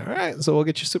 I was like, all right, so we'll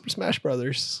get you Super Smash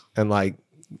Brothers. And like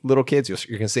little kids,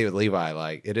 you can see with Levi,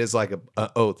 like it is like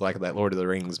a oath, like that Lord of the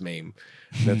Rings meme.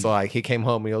 And it's like he came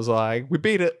home, he was like, we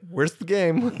beat it. Where's the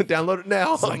game? Download it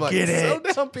now. I'm like, get slow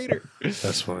it. down, Peter.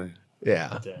 That's funny.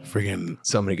 Yeah. Freaking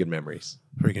So many good memories.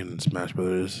 Smash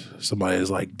Brothers. Somebody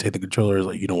is like, take the controller. Is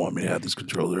like, you don't want me to have this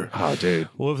controller. Oh, dude.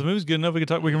 Well, if the movie's good enough, we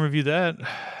can review that.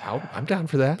 I'm down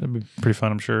for that. That'd be pretty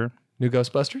fun, I'm sure. New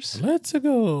Ghostbusters. Let's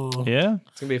go. Yeah.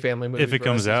 It's gonna be a family movie If it for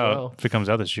comes us as out. well. If it comes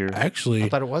out this year. Actually, I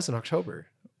thought it was in October.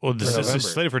 Well, this November.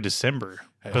 is slated for December,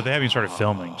 but they haven't even started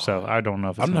filming, so I don't know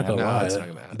if it's I'm not gonna No, lie. it's not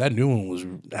gonna happen. That new one was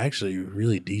actually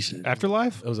really decent.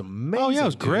 Afterlife? It was amazing. Oh, yeah, it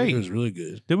was dude. great. It was really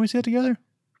good. Didn't we see it together?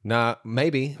 Nah,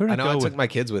 maybe. Who did I I know go I took with? my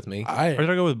kids with me. Or did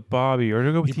I go with Bobby? Or did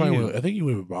I go with you? I think you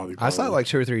went with Bobby. I saw it probably. like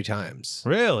 2 or 3 times.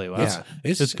 Really? Wow. Yeah.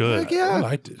 It's good. Heck yeah. I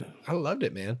liked it. I loved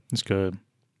it, man. It's good.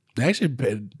 They actually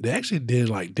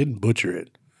didn't butcher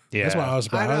it. Yeah. That's why I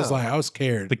was know. I was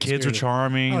scared. The kids are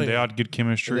charming. Oh, yeah. They had good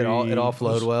chemistry. It all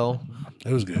flowed well.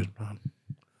 It was good.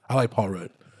 I like Paul Rudd.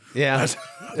 Yeah.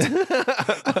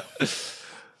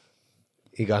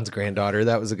 Egon's granddaughter,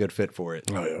 that was a good fit for it.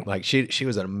 Oh yeah, Like she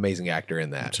was an amazing actor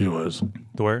in that. she was.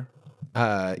 Where?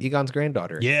 Egon's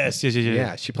granddaughter. Yes.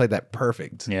 Yeah, she played that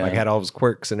perfect. Yeah. Like had all of his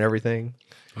quirks and everything.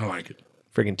 I like it.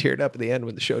 Freaking teared up at the end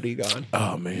when they showed Egon.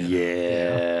 Oh man,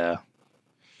 Yeah.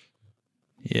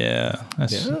 Yeah.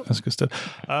 That's good stuff.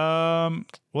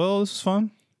 Well, this is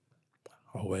fun.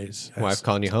 always. Wife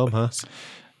calling you home, huh?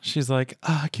 She's like,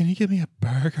 can you give me a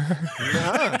burger?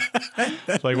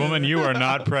 It's like, woman, you are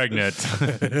not pregnant.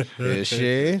 Is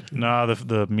she? No,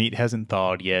 the meat hasn't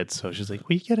thawed yet. So she's like,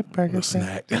 will you get a burger? A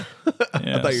snack. Yeah,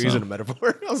 I thought you were using a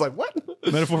metaphor. I was like, what?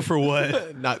 metaphor for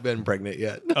what? Not been pregnant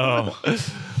yet. Oh,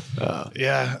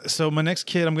 yeah. So my next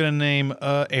kid, I'm gonna name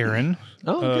Aaron.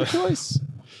 Oh, good choice.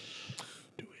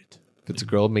 Do it. If it's a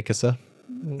girl, Mikasa.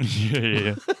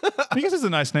 Yeah. I guess it's a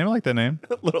nice name. I like that name.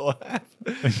 Little half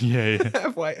Yeah.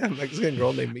 white Mexican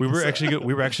girl named Mikasa.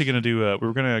 We were actually gonna do. We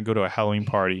were gonna go to a Halloween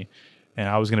party, and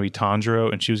I was gonna be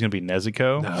Tanjiro, and she was gonna be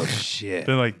Nezuko. Oh shit.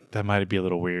 Then like that might be a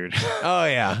little weird. Oh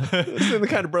yeah. This is the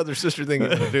kind of brother sister thing you're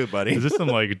gonna do, buddy. Is this some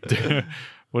like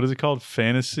what is it called?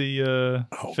 Fantasy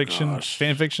fiction? gosh.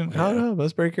 Fan fiction? I don't know.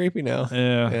 That's pretty creepy now.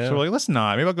 Yeah. Yeah. So we're like, let's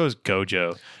not. Maybe I'll go as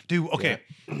Gojo. Dude, okay.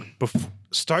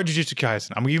 Start Jujutsu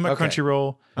Kaisen. I'm gonna give you my Okay.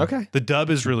 Crunchyroll. Okay. The dub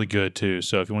is really good too.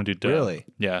 So if you want to do dub. Really?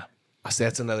 Yeah. See,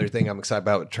 that's another thing I'm excited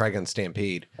about with Trigun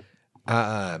Stampede.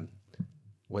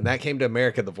 When that came to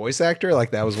America, the voice actor,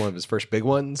 like that was one of his first big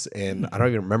ones, and I don't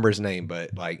even remember his name,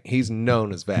 but like he's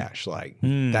known as Vash. Like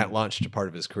that launched a part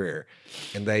of his career,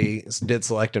 and they did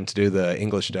select him to do the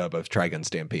English dub of Trigun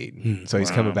Stampede. So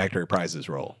he's coming back to reprise his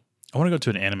role. I want to go to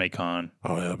an anime con.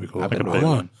 Oh yeah, that'd be cool. I've been I big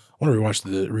want to rewatch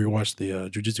the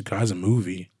Jujutsu Kaisen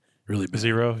movie. Really bad.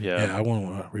 Zero? Yeah, Yeah. I want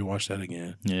to rewatch that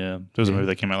again. Yeah. There was a movie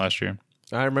that came out last year.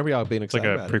 I remember y'all being It's like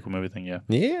excited a about prequel movie thing. Yeah.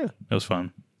 it. Yeah, It was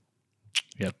fun.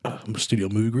 Yep. Studio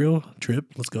Movie Grill trip.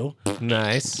 Let's go.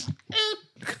 nice.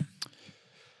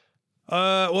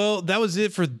 Well, that was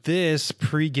it for this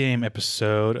pregame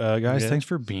episode. Guys, Yeah. thanks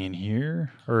for being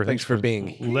here. Or Thanks for being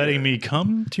here. letting me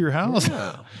come to your house.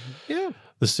 Yeah, yeah.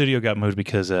 The studio got moved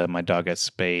because my dog got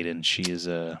spayed and she is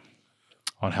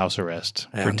on house arrest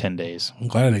for Yeah. 10 days. I'm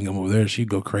glad I didn't come over there. She'd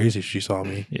go crazy if she saw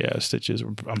me. Yeah, stitches.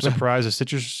 I'm surprised the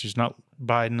stitches, she's not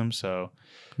biting them. So,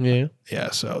 Yeah, yeah,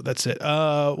 so that's it.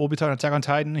 We'll be talking Attack on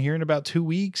Titan here in about 2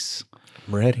 weeks.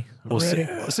 I'm ready. We'll see.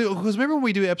 Because remember when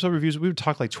we do episode reviews, we would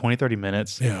talk like 20, 30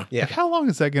 minutes. Yeah. Yeah. Like, how long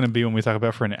is that going to be when we talk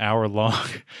about for an hour long?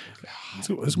 It's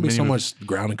going to be so much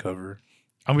ground to cover.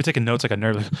 I'm gonna be taking notes like a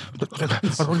nerd.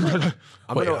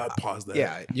 I'm Wait, gonna pause that.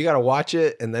 Yeah, you got to watch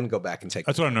it and then go back and take.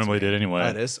 That's what I normally did anyway.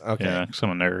 That is okay. Yeah, because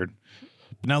I'm a nerd.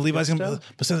 But now Levi's gonna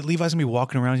be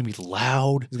walking around. He's gonna be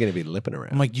loud. He's gonna be lipping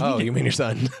around. I'm like, you mean your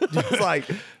son? It's like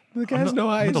the guy's no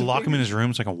eyes. I'm gonna lock him in his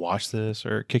room so I can watch this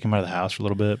or kick him out of the house for a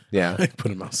little bit. Yeah,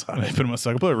 Put him outside. Put him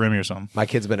outside. Put a Remy or something. my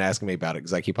kid's been asking me about it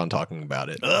because I keep on talking about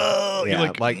it. Oh,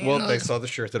 Yeah, well, they saw the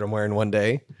shirt that I'm wearing one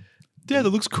day. yeah, that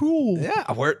looks cool. Yeah,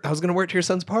 I was going to wear it to your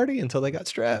son's party until they got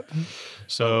strapped.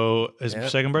 So his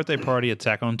second birthday party,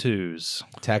 Attack on Twos.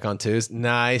 Attack on Twos,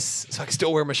 nice. So I can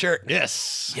still wear my shirt.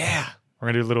 Yes. Yeah.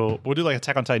 We're gonna do we'll do like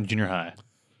Attack on Titan junior high.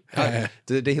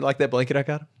 Did he like that blanket I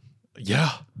got him?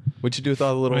 Yeah. What'd you do with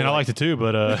all the little? I mean, I liked it too,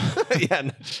 but yeah.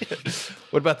 No shit.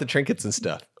 What about the trinkets and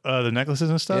stuff? the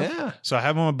necklaces and stuff. Yeah. So I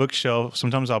have them on my bookshelf.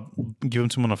 Sometimes I'll give them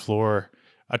to him on the floor.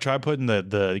 I tried putting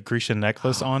the Grecian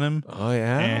necklace on him. Oh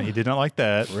yeah. And he did not like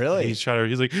that. Really? He's like,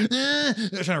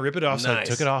 trying to rip it off. So I Nice.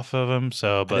 took it off of him.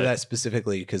 So, I did but that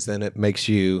specifically because then it makes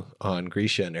you on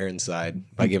Grisha and Aaron's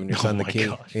side by giving your son the my key.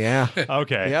 gosh. Yeah.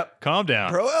 okay. Yep. Calm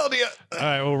down. Pro Eldia. All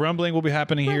right. Well, rumbling will be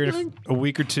happening here in a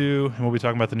week or two, and we'll be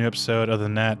talking about the new episode. Other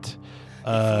than that,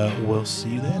 we'll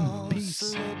see you then.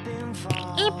 Peace.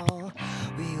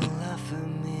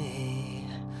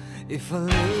 If I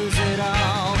lose it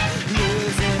all,